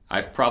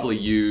 I've probably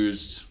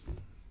used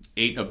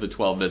 8 of the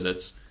 12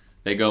 visits.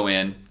 They go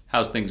in,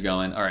 how's things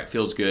going? All right,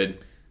 feels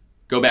good.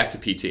 Go back to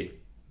PT.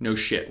 No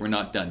shit, we're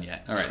not done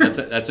yet. All right,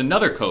 that's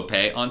another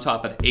copay on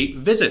top of 8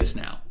 visits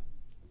now.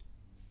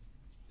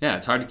 Yeah,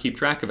 it's hard to keep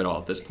track of it all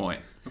at this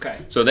point. Okay.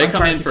 So they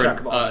come in for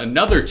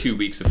another 2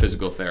 weeks of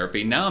physical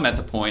therapy. Now I'm at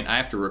the point I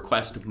have to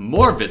request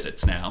more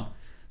visits now.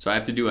 So I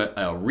have to do a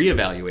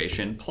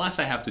reevaluation, plus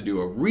I have to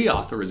do a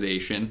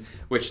reauthorization,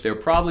 which they're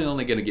probably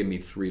only going to give me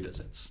 3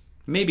 visits,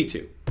 maybe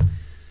 2.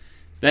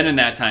 Then in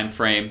that time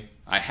frame,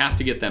 I have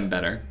to get them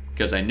better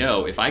because I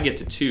know if I get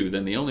to 2,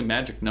 then the only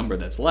magic number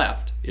that's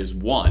left is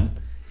 1.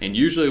 And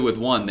usually with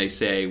 1, they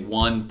say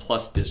 1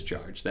 plus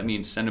discharge. That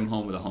means send them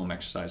home with a home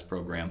exercise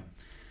program.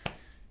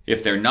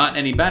 If they're not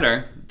any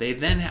better, they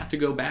then have to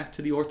go back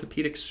to the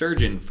orthopedic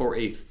surgeon for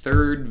a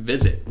 3rd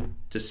visit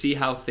to see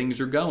how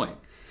things are going.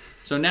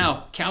 So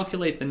now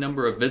calculate the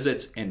number of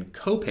visits and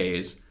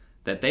copays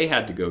that they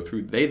had to go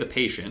through, they the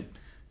patient.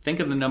 Think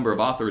of the number of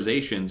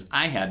authorizations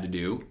I had to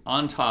do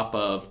on top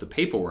of the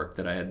paperwork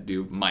that I had to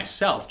do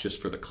myself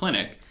just for the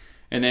clinic.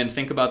 And then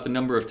think about the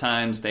number of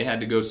times they had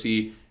to go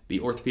see the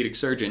orthopedic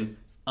surgeon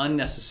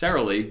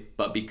unnecessarily,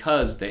 but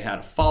because they had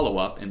a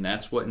follow-up, and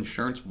that's what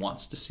insurance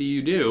wants to see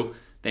you do,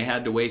 they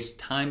had to waste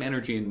time,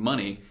 energy, and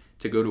money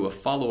to go to a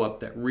follow-up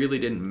that really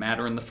didn't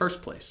matter in the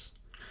first place.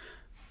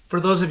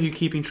 For those of you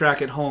keeping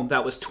track at home,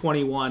 that was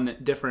 21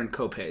 different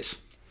copays.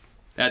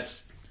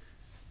 That's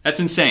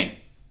insane.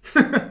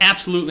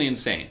 Absolutely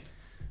insane.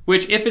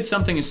 Which, if it's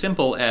something as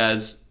simple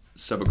as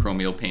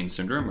subacromial pain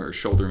syndrome or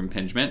shoulder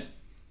impingement,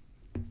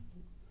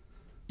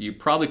 you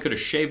probably could have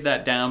shaved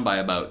that down by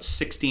about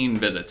 16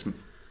 visits.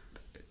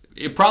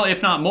 It probably,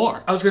 if not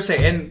more. I was going to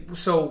say, and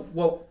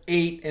so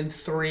 8 and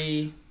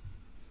 3...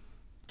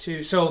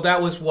 So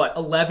that was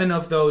 11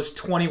 of those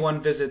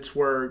 21 visits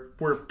were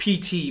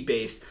PT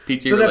based.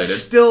 PT so related. That's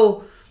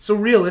still, so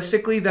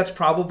realistically, that's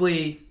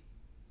probably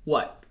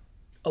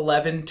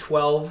 11,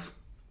 12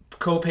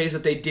 copays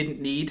that they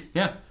didn't need.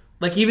 Yeah.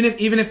 Like even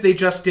if they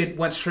just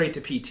went straight to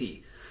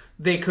PT,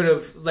 they could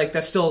have,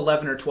 that's still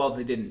 11 or 12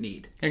 they didn't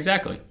need.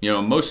 Exactly.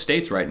 Most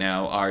states right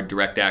now are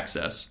direct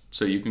access,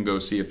 so you can go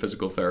see a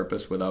physical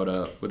therapist without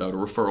a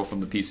referral from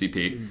the PCP.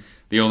 Mm-hmm.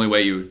 The only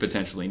way you would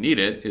potentially need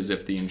it is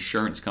if the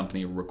insurance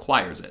company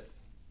requires it.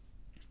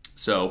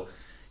 So,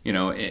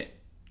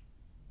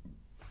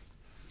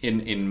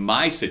 in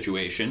my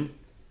situation,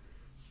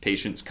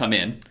 patients come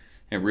in,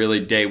 and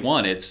really day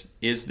one,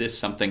 is this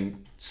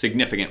something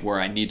significant where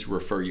I need to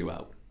refer you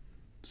out?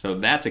 So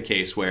that's a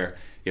case where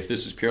if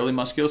this is purely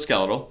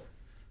musculoskeletal,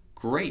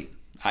 great,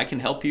 I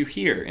can help you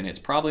here, and it's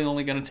probably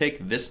only going to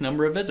take this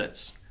number of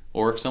visits.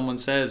 Or if someone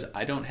says,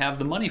 I don't have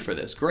the money for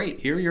this,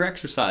 great, here are your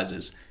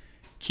exercises.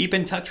 Keep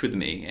in touch with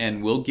me,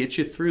 and we'll get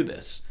you through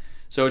this.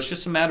 So it's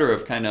just a matter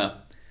of kind of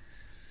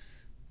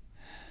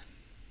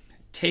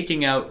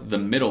taking out the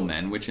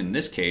middlemen, which in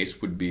this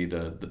case would be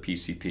the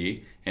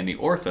PCP and the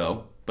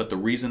ortho, But the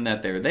reason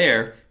that they're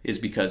there is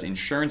because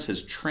insurance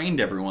has trained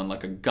everyone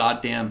like a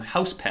goddamn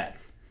house pet.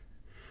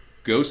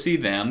 Go see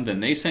them, then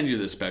they send you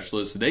the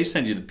specialist, they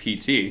send you the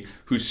PT,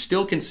 who's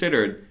still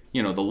considered,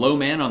 the low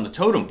man on the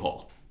totem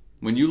pole.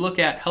 When you look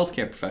at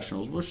healthcare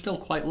professionals, we're still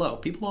quite low.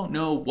 People don't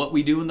know what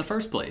we do in the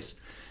first place.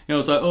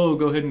 It's like, oh,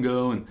 go ahead and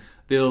go, and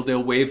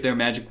they'll wave their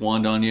magic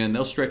wand on you, and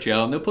they'll stretch you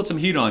out, and they'll put some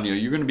heat on you.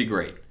 You're going to be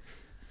great.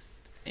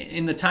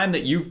 In the time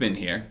that you've been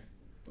here,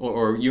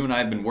 or you and I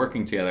have been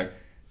working together,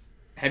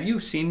 have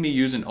you seen me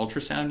use an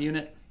ultrasound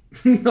unit?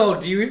 No,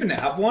 do you even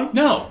have one?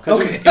 No.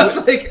 Okay,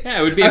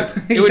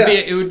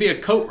 it would be a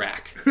coat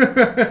rack.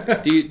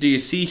 Do you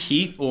see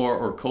heat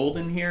or cold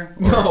in here?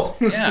 No.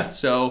 Yeah,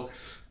 so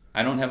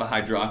I don't have a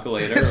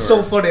hydrocollator. It's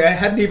so funny. I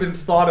hadn't even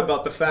thought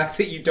about the fact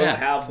that you don't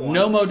have one.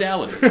 No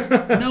modalities.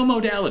 No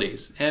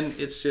modalities. And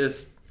it's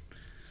just,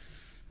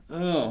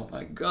 oh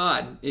my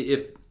God.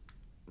 If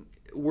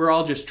we're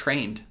all just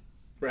trained.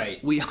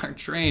 Right. We are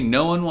trained.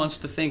 No one wants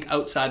to think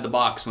outside the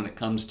box when it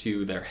comes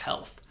to their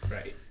health.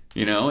 Right.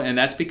 And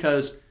that's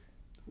because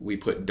we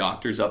put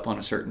doctors up on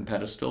a certain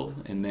pedestal,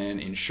 and then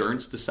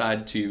insurance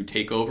decided to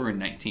take over in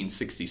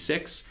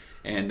 1966,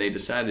 and they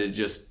decided to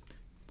just,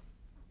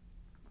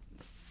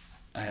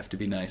 I have to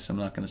be nice, I'm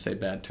not going to say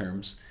bad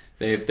terms.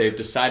 They've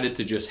decided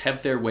to just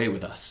have their way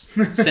with us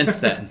since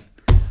then.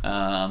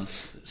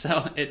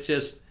 So it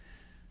just,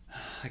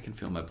 I can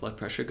feel my blood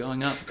pressure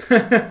going up.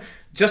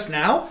 Just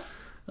now?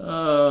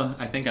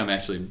 I think I'm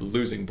actually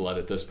losing blood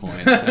at this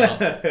point.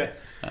 So,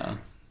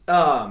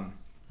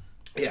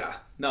 yeah,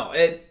 no,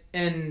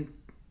 and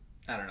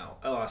I don't know.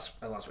 I lost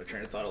my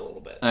train of thought a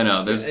little bit. I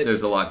know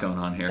there's a lot going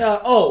on here. Now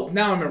I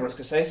remember what I was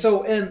gonna say.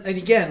 So and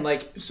again, I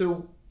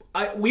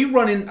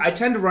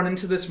tend to run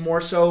into this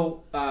more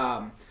so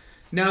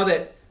now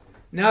that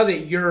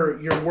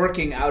you're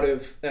working out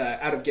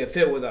of Get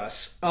Fit with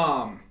us.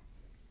 And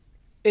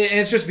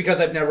it's just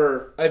because I've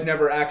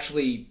never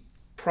actually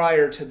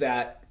prior to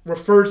that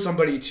referred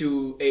somebody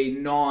to a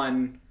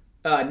non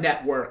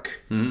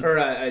network or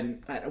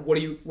what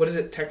is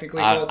it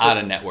technically called? Out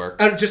of network.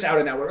 Just out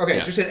of network. Okay,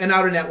 yeah. Just an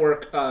out of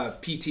network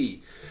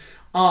PT.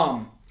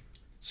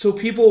 So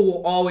people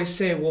will always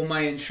say, "Well,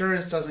 my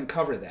insurance doesn't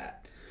cover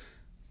that."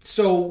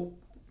 So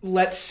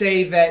let's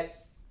say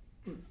that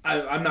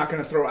I'm not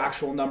going to throw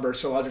actual numbers,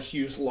 so I'll just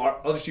use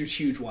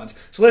huge ones.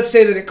 So let's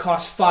say that it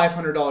costs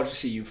 $500 to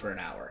see you for an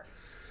hour.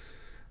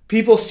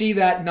 People see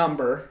that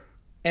number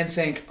and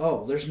think,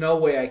 "Oh, there's no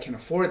way I can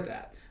afford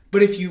that."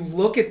 But if you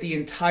look at the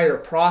entire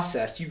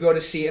process, you go to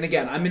see, and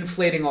again, I'm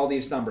inflating all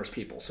these numbers,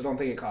 people, so don't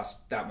think it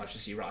costs that much to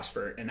see Ross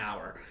for an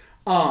hour.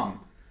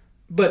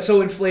 But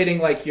so inflating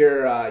like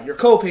your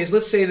co-pays,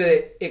 let's say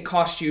that it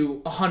costs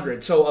you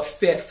 $100, so a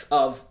fifth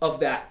of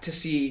that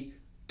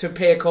to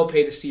pay a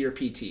co-pay to see your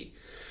PT.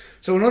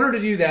 So in order to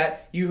do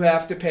that, you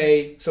have to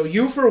pay, so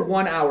you for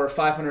 1 hour,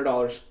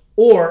 $500,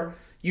 or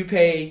you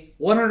pay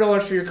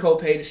 $100 for your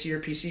co-pay to see your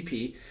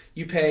PCP,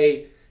 you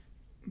pay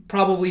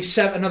probably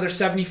another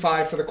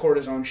 $75 for the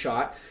cortisone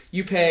shot.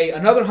 You pay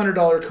another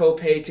 $100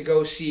 copay to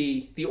go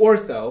see the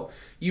ortho.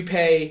 You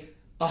pay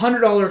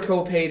 $100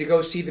 copay to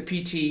go see the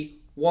PT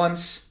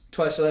once,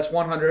 twice. So that's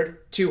 $100,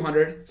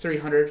 $200,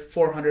 $300,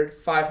 $400,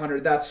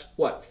 $500. That's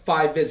what,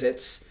 5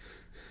 visits.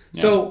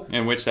 Yeah. So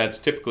in which that's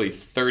typically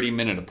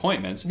 30-minute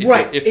appointments. If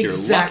you're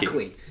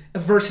exactly. lucky.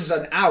 Versus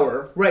an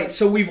hour, right?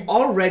 So we've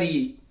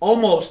already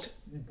almost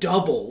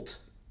doubled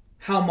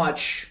how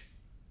much.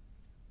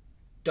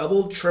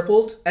 Doubled,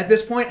 tripled at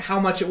this point, how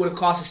much it would have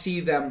cost to see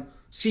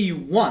you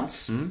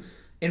once. Mm-hmm.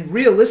 And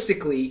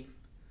realistically,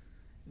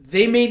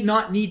 they may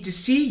not need to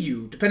see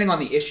you, depending on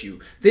the issue,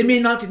 they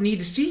may not need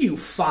to see you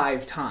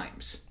 5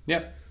 times.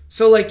 Yep.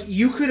 So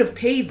you could have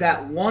paid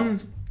that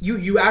one,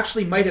 you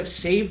actually might have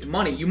saved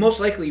money. You most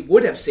likely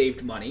would have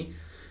saved money,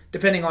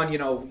 depending on,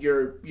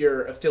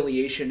 your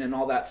affiliation and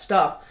all that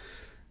stuff,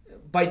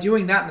 by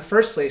doing that in the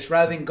first place,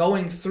 rather than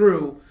going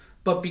through,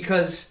 but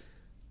because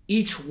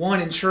each one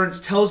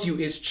insurance tells you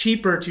is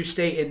cheaper to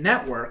stay in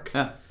network.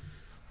 Yeah.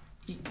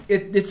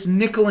 It's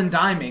nickel and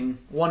diming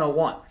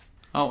 101.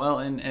 Oh, well,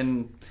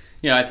 and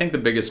I think the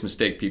biggest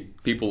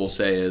mistake people will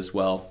say is,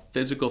 well,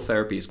 physical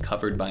therapy is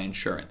covered by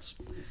insurance.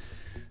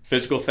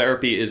 Physical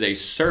therapy is a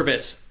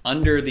service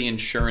under the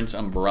insurance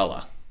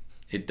umbrella.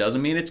 It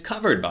doesn't mean it's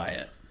covered by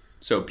it.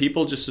 So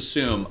people just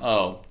assume,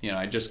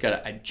 I just gotta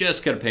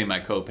pay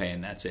my copay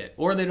and that's it,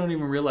 or they don't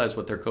even realize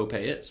what their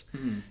copay is.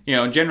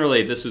 Mm-hmm.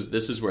 Generally this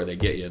is where they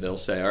get you. They'll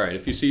say, all right,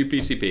 if you see your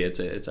PCP, it's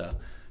a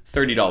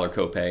 $30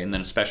 copay, and then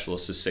a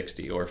specialist is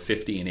 $60 or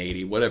 $50 and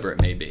 $80, whatever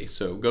it may be.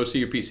 So go see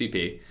your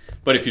PCP.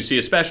 But if you see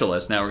a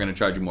specialist, now we're going to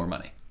charge you more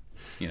money.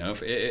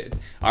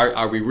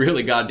 Are we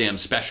really goddamn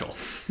special?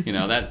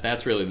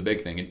 That's really the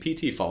big thing, and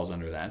PT falls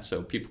under that.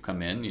 So people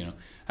come in,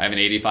 I have an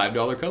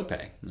 $85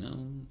 copay.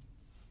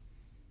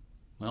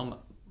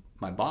 Well,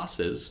 my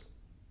bosses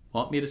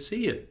want me to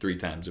see you 3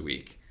 times a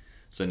week.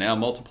 So now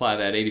multiply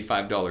that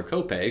 $85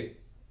 copay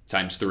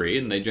times 3,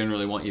 and they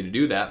generally want you to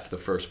do that for the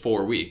first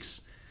 4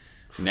 weeks.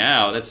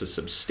 Now that's a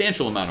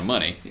substantial amount of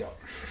money. Yeah.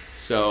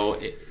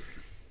 So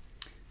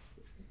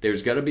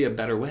there's got to be a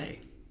better way.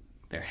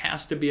 There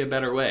has to be a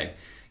better way,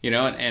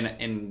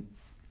 and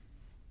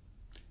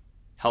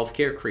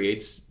healthcare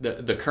creates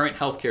the current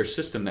healthcare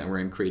system that we're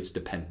in creates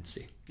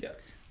dependency. Yeah.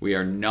 We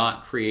are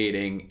not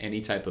creating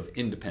any type of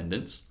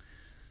independence,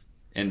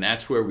 and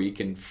that's where we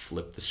can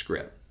flip the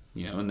script,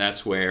 and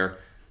that's where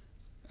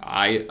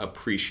I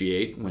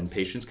appreciate when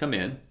patients come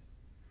in,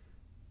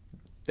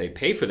 they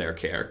pay for their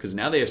care because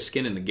now they have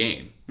skin in the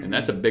game, and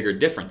that's a bigger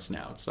difference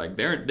now. It's like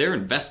they're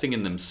investing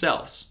in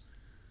themselves.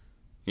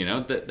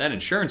 That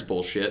insurance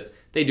bullshit,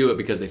 they do it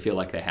because they feel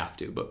like they have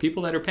to. But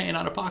people that are paying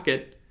out of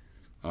pocket,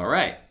 all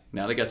right,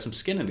 now they got some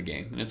skin in the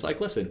game. And it's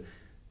like, listen,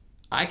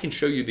 I can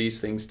show you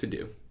these things to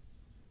do.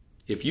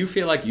 If you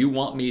feel like you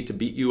want me to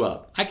beat you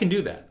up, I can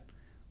do that.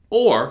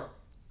 Or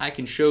I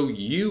can show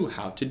you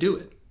how to do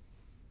it.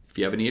 If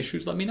you have any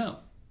issues, let me know.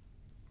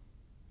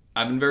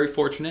 I've been very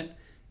fortunate.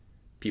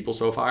 People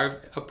so far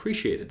have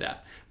appreciated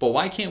that. But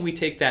why can't we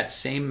take that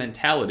same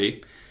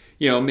mentality?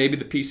 Maybe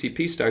the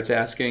PCP starts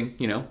asking,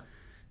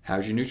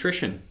 how's your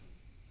nutrition?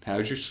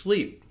 How's your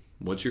sleep?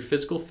 What's your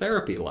physical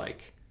therapy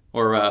like?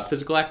 Or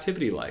physical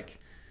activity like?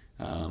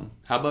 How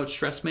about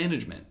stress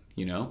management?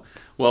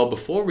 Well,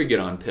 before we get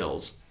on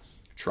pills,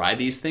 try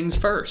these things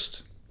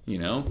first.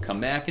 Come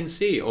back and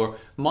see, or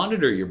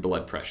monitor your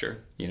blood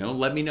pressure.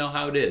 Let me know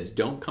how it is.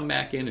 Don't come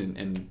back in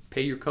and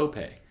pay your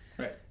copay.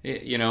 Right.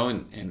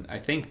 And I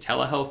think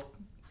telehealth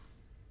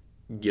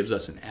gives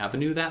us an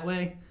avenue that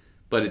way,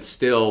 but it's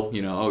still,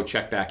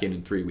 check back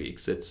in 3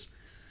 weeks. It's,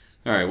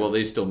 all right, well,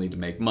 they still need to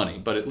make money,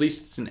 but at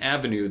least it's an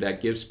avenue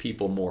that gives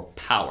people more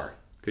power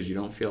because you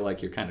don't feel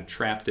like you're kind of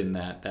trapped in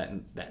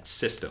that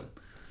system.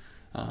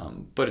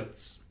 But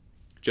it's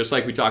just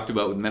like we talked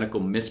about with medical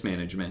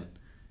mismanagement.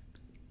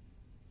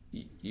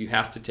 You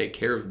have to take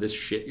care of this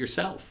shit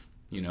yourself,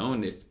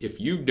 and if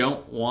you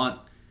don't want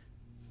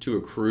to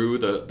accrue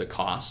the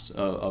costs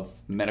of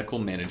medical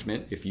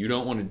management, if you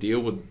don't want to deal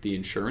with the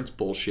insurance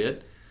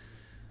bullshit,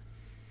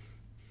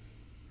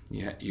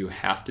 you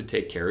have to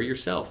take care of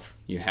yourself.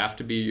 You have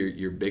to be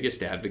your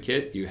biggest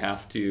advocate. You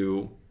have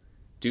to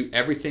do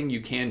everything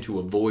you can to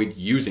avoid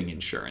using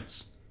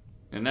insurance.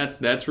 And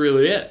that's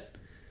really it.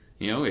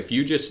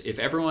 If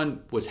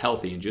everyone was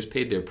healthy and just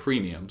paid their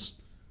premiums,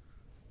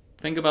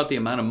 think about the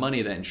amount of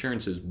money that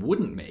insurances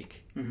wouldn't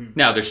make. Mm-hmm.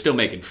 Now, they're still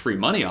making free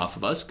money off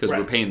of us because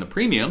we're paying the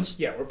premiums.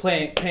 Yeah, we're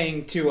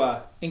paying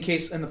to,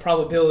 in the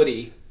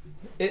probability,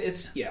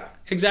 yeah.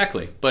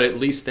 Exactly. But at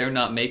least they're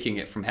not making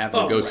it from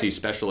having to go see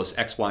specialist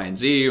X, Y, and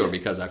Z, or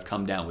because I've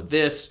come down with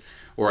this,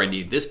 or I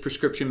need this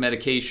prescription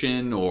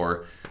medication,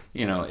 or,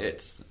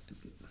 it's...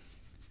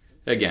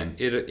 Again,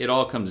 it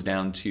all comes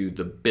down to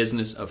the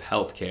business of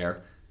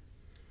healthcare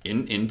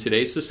in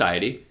today's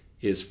society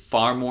is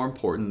far more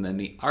important than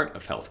the art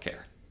of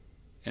healthcare.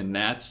 And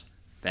that's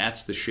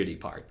the shitty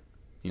part.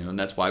 And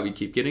that's why we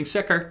keep getting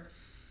sicker.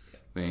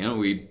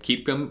 We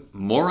keep them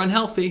more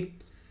unhealthy.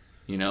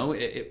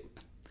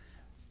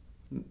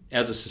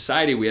 As a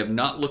society, we have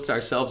not looked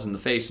ourselves in the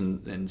face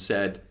and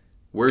said,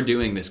 we're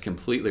doing this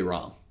completely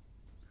wrong.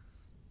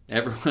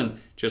 Everyone,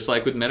 just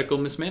like with medical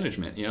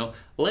mismanagement,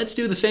 let's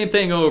do the same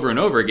thing over and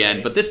over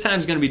again, but this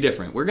time's going to be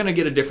different. We're going to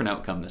get a different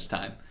outcome this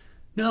time.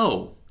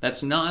 No,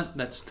 that's not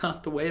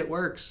the way it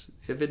works.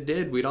 If it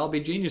did, we'd all be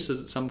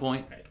geniuses at some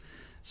point. Right.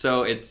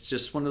 So it's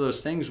just one of those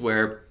things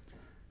where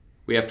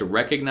we have to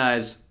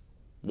recognize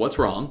what's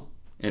wrong.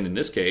 And in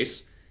this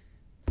case,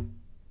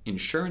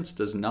 insurance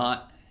does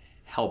not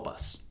help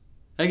us.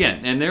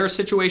 Again, and there are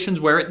situations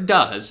where it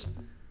does,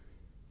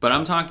 but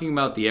I'm talking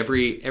about the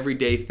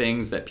everyday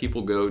things that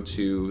people go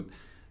to,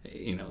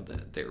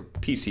 their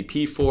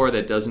PCP for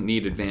that doesn't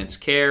need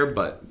advanced care,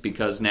 but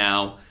because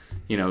now,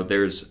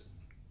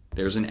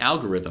 there's an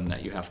algorithm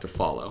that you have to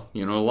follow. A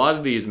lot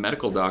of these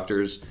medical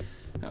doctors,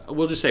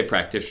 we'll just say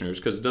practitioners,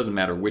 because it doesn't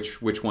matter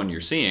which one you're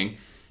seeing,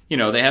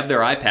 they have their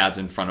iPads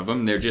in front of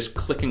them. They're just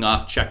clicking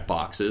off check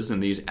boxes,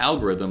 and these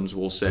algorithms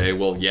will say,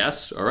 well,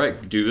 yes, all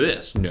right, do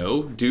this.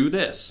 No, do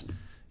this.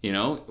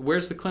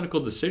 Where's the clinical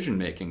decision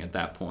making at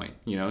that point?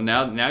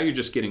 Now you're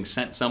just getting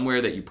sent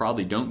somewhere that you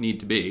probably don't need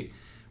to be,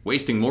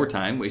 wasting more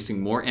time, wasting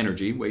more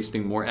energy,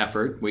 wasting more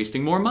effort,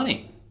 wasting more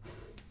money.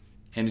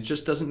 And it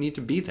just doesn't need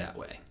to be that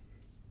way.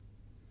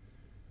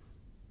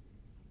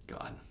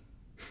 God.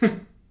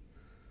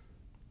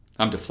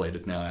 I'm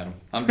deflated now, Adam.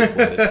 I'm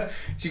deflated.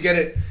 Did you get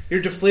it?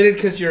 You're deflated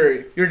because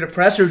you're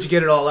depressed, or did you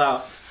get it all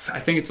out? I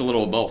think it's a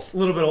little of both. A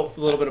little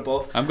bit of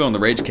both. I'm going the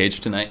rage cage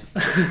tonight.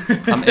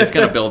 It's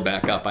going to build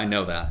back up. I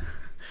know that.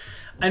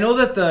 I know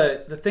that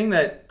the thing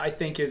that I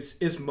think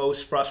is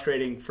most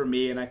frustrating for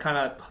me, and I kind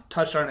of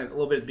touched on it a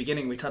little bit at the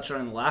beginning. We touched on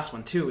it in the last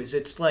one too. It's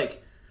just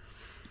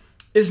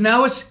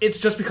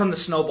become the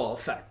snowball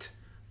effect.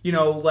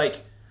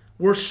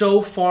 We're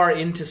so far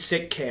into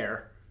sick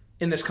care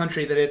in this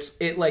country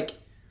that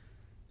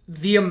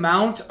the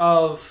amount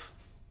of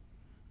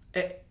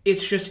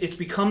it's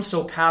become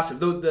so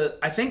passive.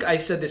 I think I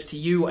said this to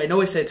you. I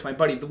know I said it to my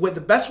buddy.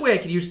 The best way I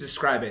could use to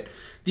describe it,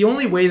 the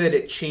only way that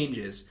it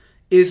changes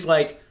is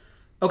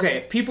okay,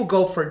 if people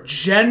go for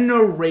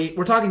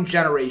we're talking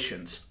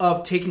generations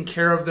of taking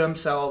care of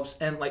themselves,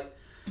 and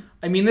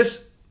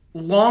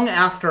long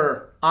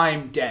after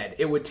I'm dead,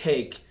 it would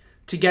take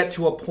to get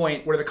to a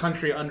point where the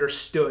country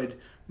understood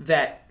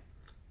that,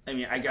 I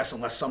mean, I guess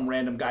unless some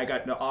random guy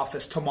got into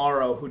office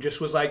tomorrow who just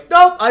was like,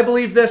 nope, I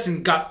believe this,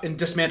 and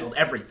dismantled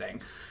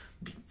everything.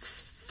 Be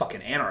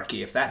fucking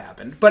anarchy if that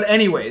happened. But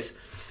anyways,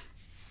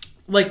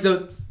 like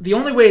the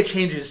only way it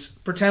changes,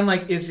 pretend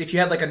like, is if you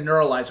had like a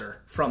neuralizer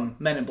from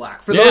Men in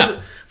Black. For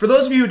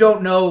those of you who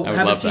don't know,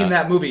 haven't seen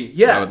that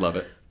movie, I would love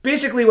it.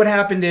 Basically what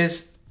happened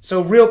is,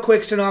 so real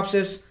quick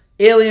synopsis,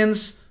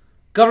 aliens,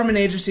 government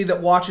agency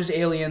that watches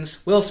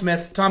aliens, Will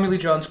Smith, Tommy Lee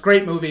Jones,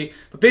 great movie.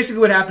 But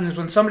basically what happened is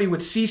when somebody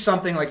would see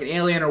something like an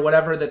alien or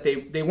whatever that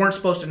they weren't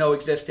supposed to know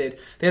existed,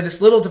 they had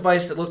this little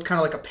device that looked kind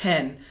of like a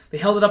pen. They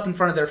held it up in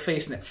front of their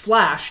face and it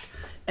flashed,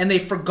 and they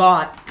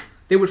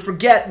would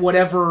forget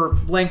whatever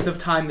length of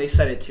time they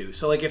set it to.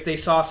 So like if they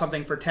saw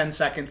something for 10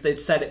 seconds, they'd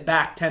set it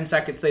back 10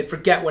 seconds, they'd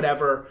forget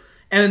whatever,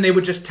 and then they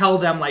would just tell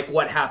them like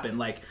what happened.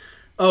 Like,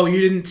 oh,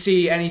 you didn't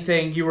see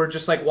anything, you were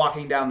just like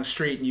walking down the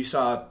street and you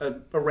saw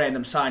a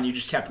random sign, you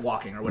just kept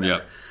walking or whatever.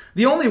 Yep.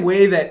 The only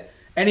way that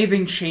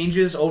anything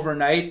changes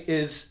overnight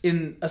is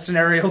in a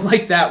scenario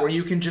like that where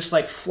you can just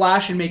like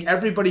flash and make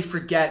everybody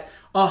forget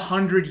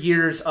 100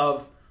 years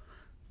of,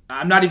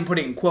 I'm not even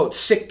putting in quotes,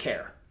 sick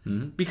care.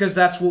 Mm-hmm. Because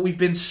that's what we've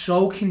been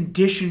so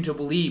conditioned to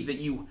believe, that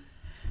you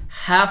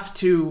have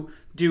to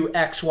do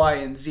X, Y,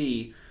 and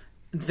Z,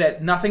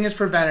 that nothing is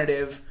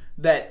preventative,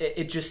 that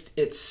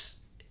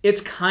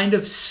it's kind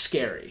of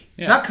scary.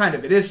 Yeah. Not kind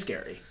of, it is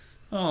scary.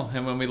 Oh,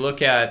 and when we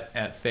look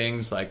at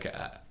things like,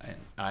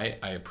 I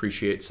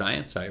appreciate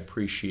science, I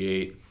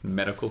appreciate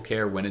medical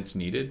care when it's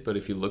needed, but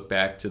if you look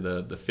back to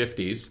the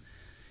 50s,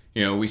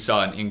 we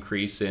saw an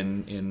increase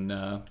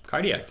in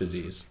cardiac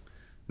disease.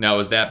 Now,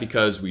 is that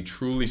because we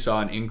truly saw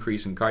an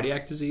increase in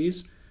cardiac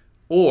disease,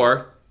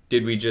 or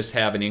did we just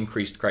have an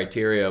increased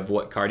criteria of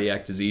what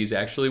cardiac disease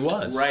actually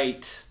was?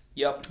 Right.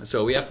 Yep.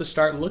 So we have to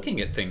start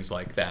looking at things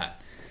like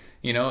that.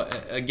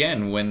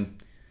 Again, when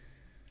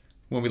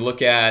we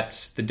look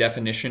at the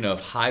definition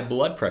of high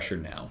blood pressure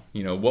now,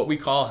 what we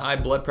call high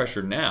blood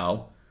pressure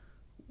now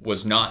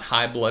was not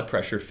high blood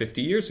pressure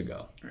 50 years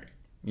ago. Right.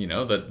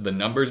 The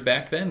numbers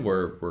back then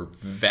were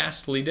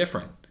vastly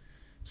different.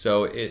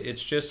 So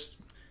it's just,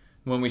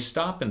 when we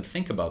stop and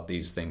think about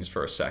these things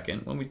for a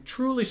second, when we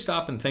truly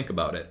stop and think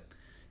about it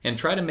and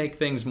try to make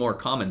things more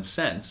common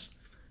sense,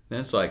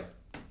 then it's like,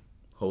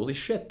 holy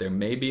shit, there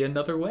may be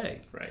another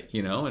way. Right.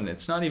 And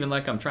it's not even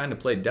like I'm trying to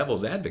play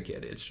devil's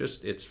advocate.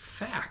 It's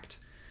fact.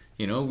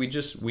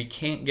 We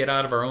can't get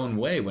out of our own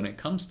way when it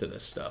comes to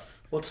this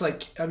stuff. Well, it's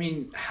like, I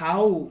mean,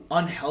 how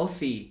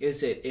unhealthy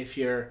is it if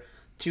you're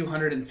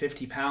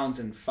 250 pounds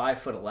and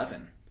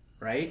 5'11",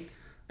 right?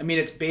 I mean,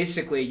 it's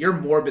basically, you're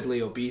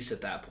morbidly obese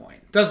at that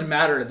point. It doesn't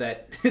matter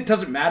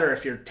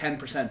if you're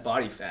 10%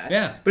 body fat.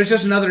 Yeah. But it's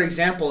just another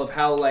example of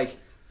how, like,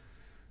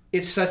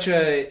 it's such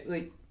a,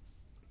 like,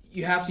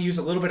 you have to use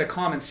a little bit of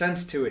common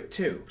sense to it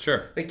too.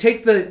 Sure. Like,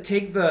 take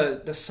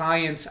the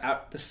science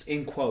out,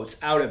 in quotes,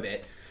 out of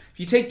it. If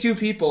you take two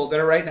people that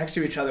are right next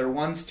to each other,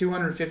 one's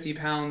 250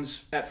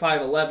 pounds at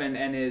 5'11"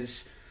 and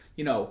is,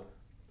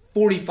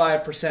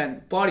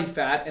 45% body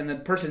fat, and the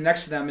person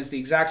next to them is the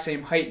exact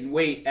same height and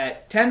weight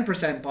at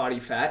 10% body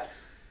fat,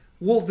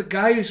 well, the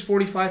guy who's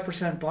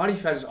 45% body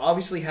fat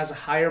obviously has a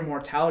higher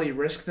mortality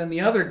risk than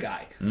the other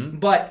guy. Mm.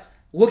 But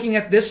looking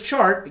at this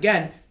chart,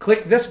 again,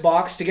 click this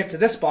box to get to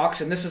this box,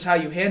 and this is how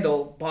you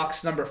handle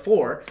box number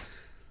 4.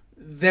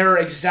 They're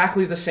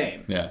exactly the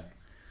same. Yeah.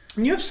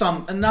 And you have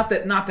some, and not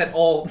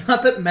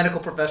that medical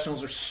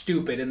professionals are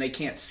stupid and they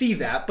can't see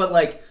that, but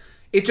like,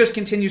 it just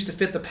continues to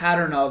fit the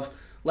pattern of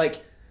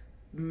like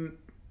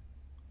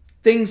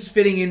things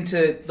fitting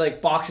into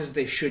like boxes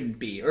they shouldn't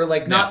be, or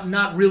like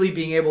not really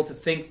being able to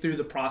think through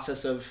the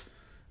process of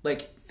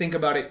like, think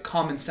about it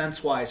common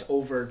sense wise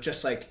over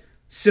just like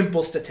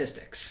simple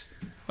statistics.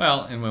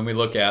 Well, and when we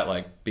look at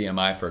like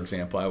BMI, for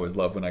example, I always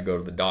love when I go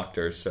to the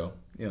doctor. So,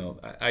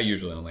 I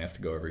usually only have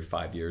to go every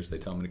 5 years. They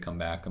tell me to come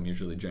back. I'm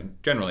usually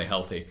generally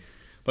healthy.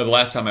 But the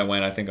last time I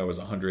went, I think I was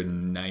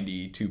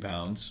 192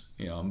 pounds.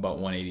 I'm about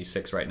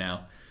 186 right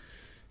now.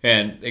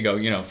 And they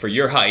go, for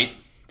your height,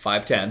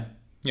 5'10",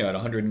 at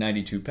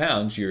 192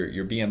 pounds,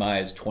 your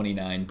BMI is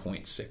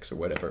 29.6 or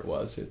whatever it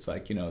was. It's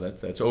like,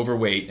 that's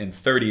overweight, and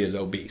 30 is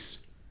obese.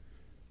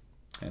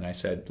 And I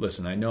said,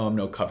 listen, I know I'm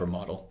no cover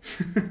model,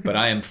 but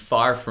I am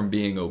far from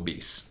being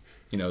obese.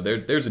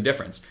 There's a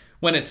difference.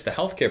 When it's the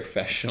healthcare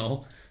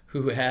professional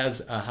who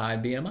has a high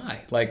BMI,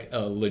 like a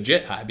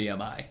legit high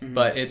BMI, mm-hmm.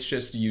 But it's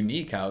just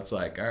unique how it's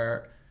like,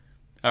 all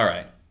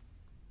right,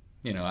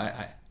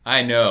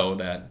 I know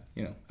that,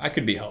 I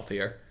could be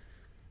healthier,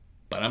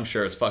 but I'm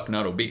sure as fuck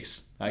not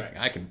obese. Right.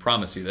 I can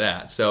promise you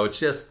that. So it's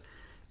just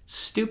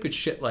stupid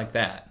shit like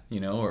that,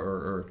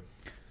 or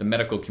the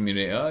medical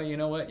community, oh, you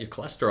know what, your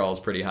cholesterol is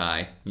pretty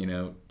high,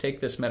 take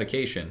this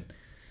medication.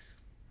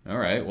 All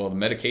right, well, the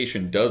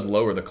medication does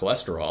lower the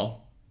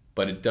cholesterol,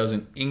 but it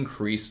doesn't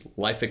increase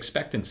life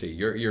expectancy.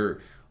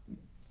 Your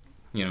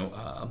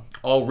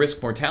all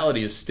risk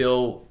mortality is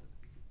still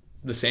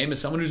the same as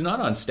someone who's not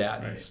on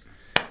statins.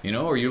 Right.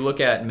 Or you look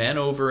at men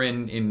over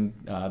in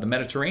the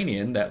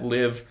Mediterranean that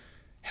live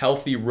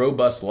healthy,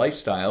 robust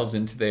lifestyles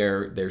into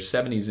their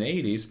 70s and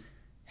 80s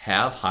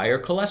have higher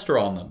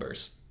cholesterol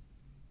numbers.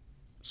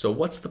 So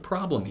what's the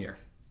problem here?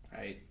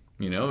 Right.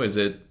 Is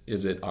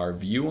it our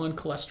view on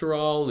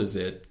cholesterol? Is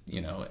it,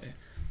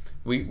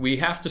 we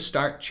have to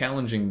start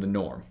challenging the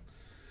norm.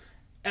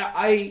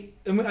 I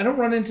don't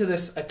run into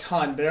this a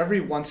ton, but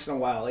every once in a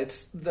while,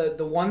 it's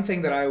the one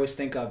thing that I always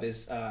think of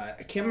is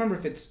I can't remember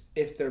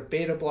if they're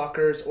beta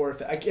blockers or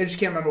if I just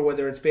can't remember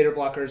whether it's beta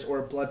blockers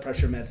or blood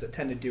pressure meds that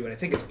tend to do it. I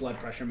think it's blood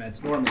pressure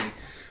meds normally,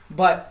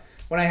 but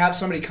when I have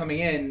somebody coming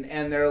in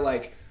and they're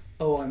like,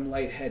 "Oh, I'm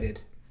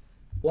lightheaded,"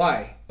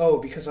 why? Oh,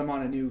 because I'm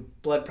on a new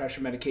blood pressure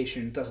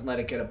medication. It doesn't let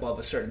it get above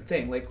a certain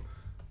thing. Like,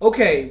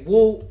 okay,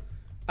 well,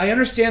 I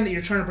understand that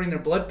you're trying to bring their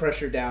blood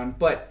pressure down,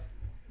 but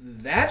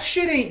that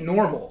shit ain't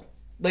normal.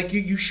 Like,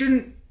 you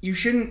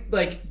shouldn't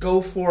like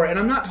go for it. And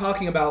I'm not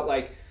talking about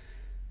like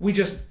we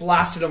just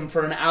blasted them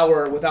for an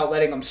hour without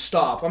letting them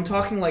stop. I'm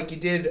talking like you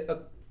did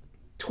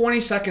 20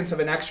 seconds of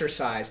an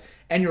exercise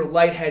and you're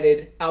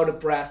lightheaded, out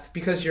of breath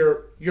because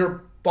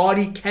your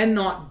body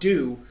cannot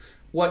do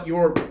what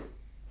your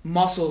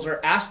muscles are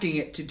asking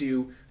it to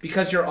do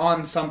because you're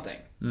on something.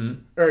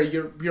 Mm-hmm. Or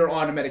you're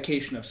on a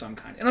medication of some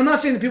kind. And I'm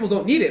not saying that people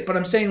don't need it, but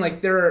I'm saying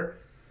like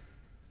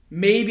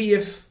maybe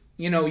if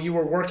you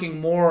were working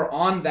more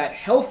on that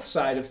health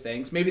side of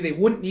things, maybe they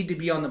wouldn't need to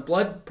be on the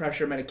blood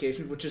pressure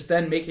medications, which is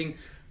then making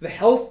the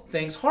health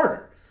things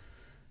harder.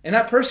 And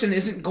that person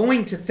isn't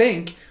going to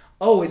think,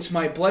 oh, it's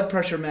my blood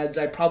pressure meds,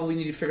 I probably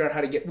need to figure out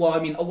how to get... Well, I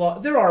mean,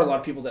 there are a lot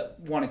of people that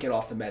want to get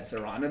off the meds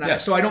they're on. And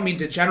so I don't mean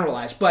to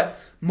generalize, but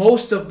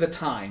most of the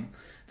time,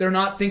 they're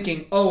not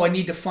thinking, oh, I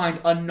need to find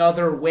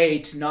another way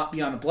to not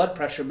be on a blood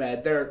pressure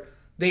med.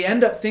 They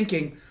end up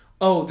thinking,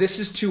 oh, this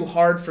is too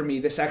hard for me.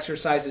 This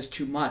exercise is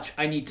too much.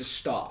 I need to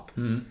stop.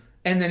 Mm-hmm.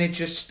 And then it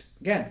just,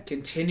 again,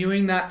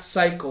 continuing that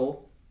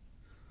cycle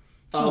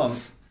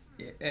of...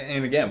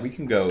 And again, we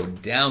can go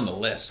down the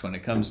list when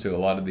it comes to a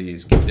lot of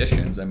these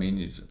conditions. I mean,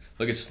 you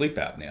look at sleep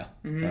apnea.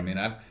 Mm-hmm. I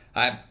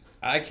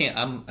mean,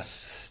 I'm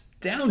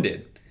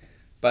astounded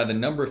by the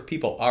number of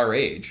people our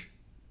age,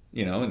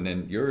 and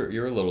then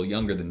you're a little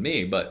younger than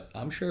me, but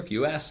I'm sure if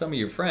you ask some of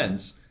your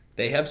friends,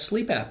 they have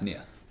sleep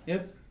apnea.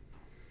 Yep.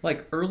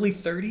 Like early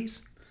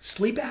 30s,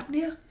 sleep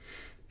apnea?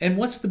 And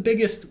what's the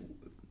biggest?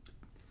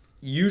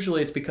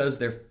 Usually it's because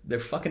they're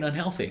fucking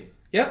unhealthy.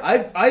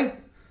 Yeah,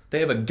 they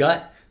have a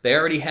gut. They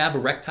already have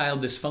erectile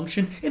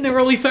dysfunction in their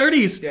early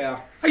 30s.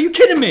 Yeah. Are you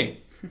kidding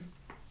me?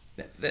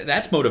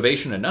 That's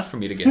motivation enough for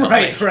me to get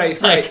healthy.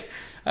 Right.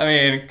 I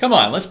mean, come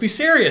on, let's be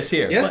serious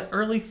here. Yeah. But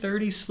early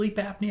 30s, sleep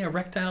apnea,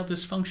 erectile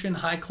dysfunction,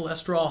 high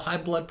cholesterol, high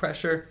blood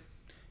pressure,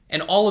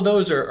 and all of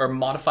those are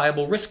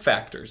modifiable risk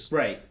factors.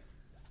 Right.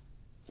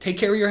 Take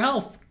care of your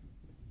health.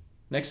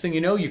 Next thing you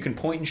know, you can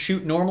point and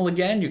shoot normal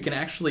again. You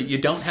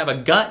don't have a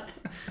gut.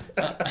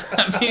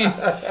 I mean,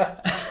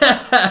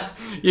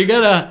 you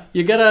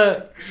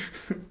gotta.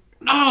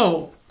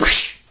 Oh,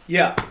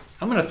 yeah.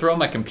 I'm gonna throw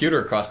my computer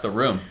across the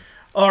room.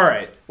 All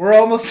right, we're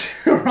almost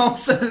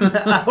at an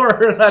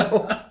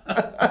hour.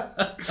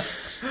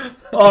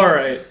 All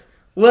right,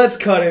 let's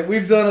cut it.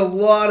 We've done a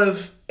lot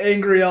of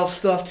Angry Elf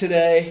stuff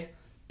today,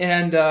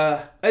 and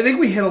I think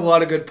we hit a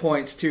lot of good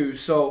points too.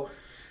 So,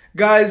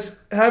 guys,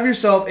 have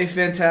yourself a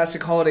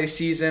fantastic holiday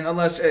season.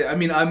 Unless, I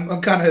mean,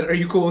 I'm kind of... Are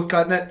you cool with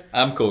cutting it?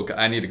 I'm cool.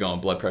 I need to go on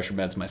blood pressure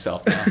meds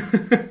myself now.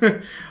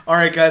 All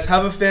right, guys.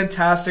 Have a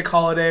fantastic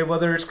holiday,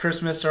 whether it's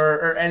Christmas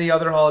or any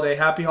other holiday.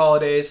 Happy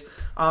holidays.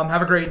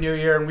 Have a great New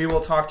Year, and we will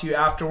talk to you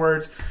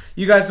afterwards.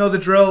 You guys know the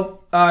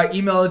drill.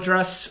 Email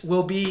address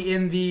will be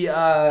in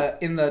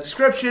the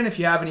description if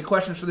you have any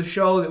questions for the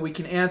show that we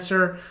can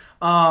answer,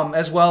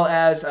 as well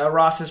as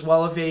Ross's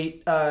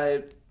Wellevate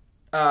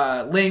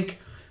link.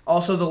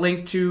 Also, the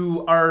link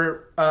to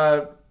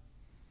our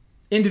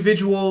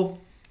individual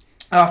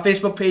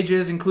Facebook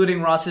pages,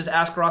 including Ross's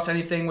Ask Ross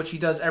Anything, which he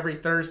does every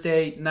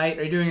Thursday night.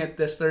 Are you doing it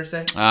this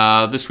Thursday?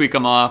 This week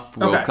I'm off.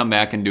 We'll come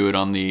back and do it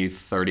on the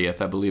 30th,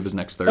 I believe, is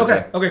next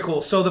Thursday. Okay,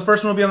 cool. So the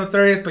first one will be on the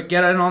 30th, but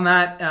get in on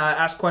that,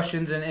 ask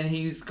questions, and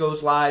he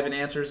goes live and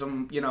answers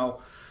them,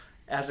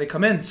 as they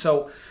come in.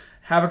 So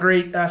have a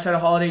great set of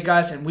holiday,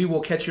 guys, and we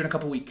will catch you in a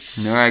couple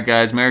weeks. All right,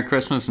 guys. Merry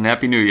Christmas and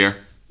Happy New Year.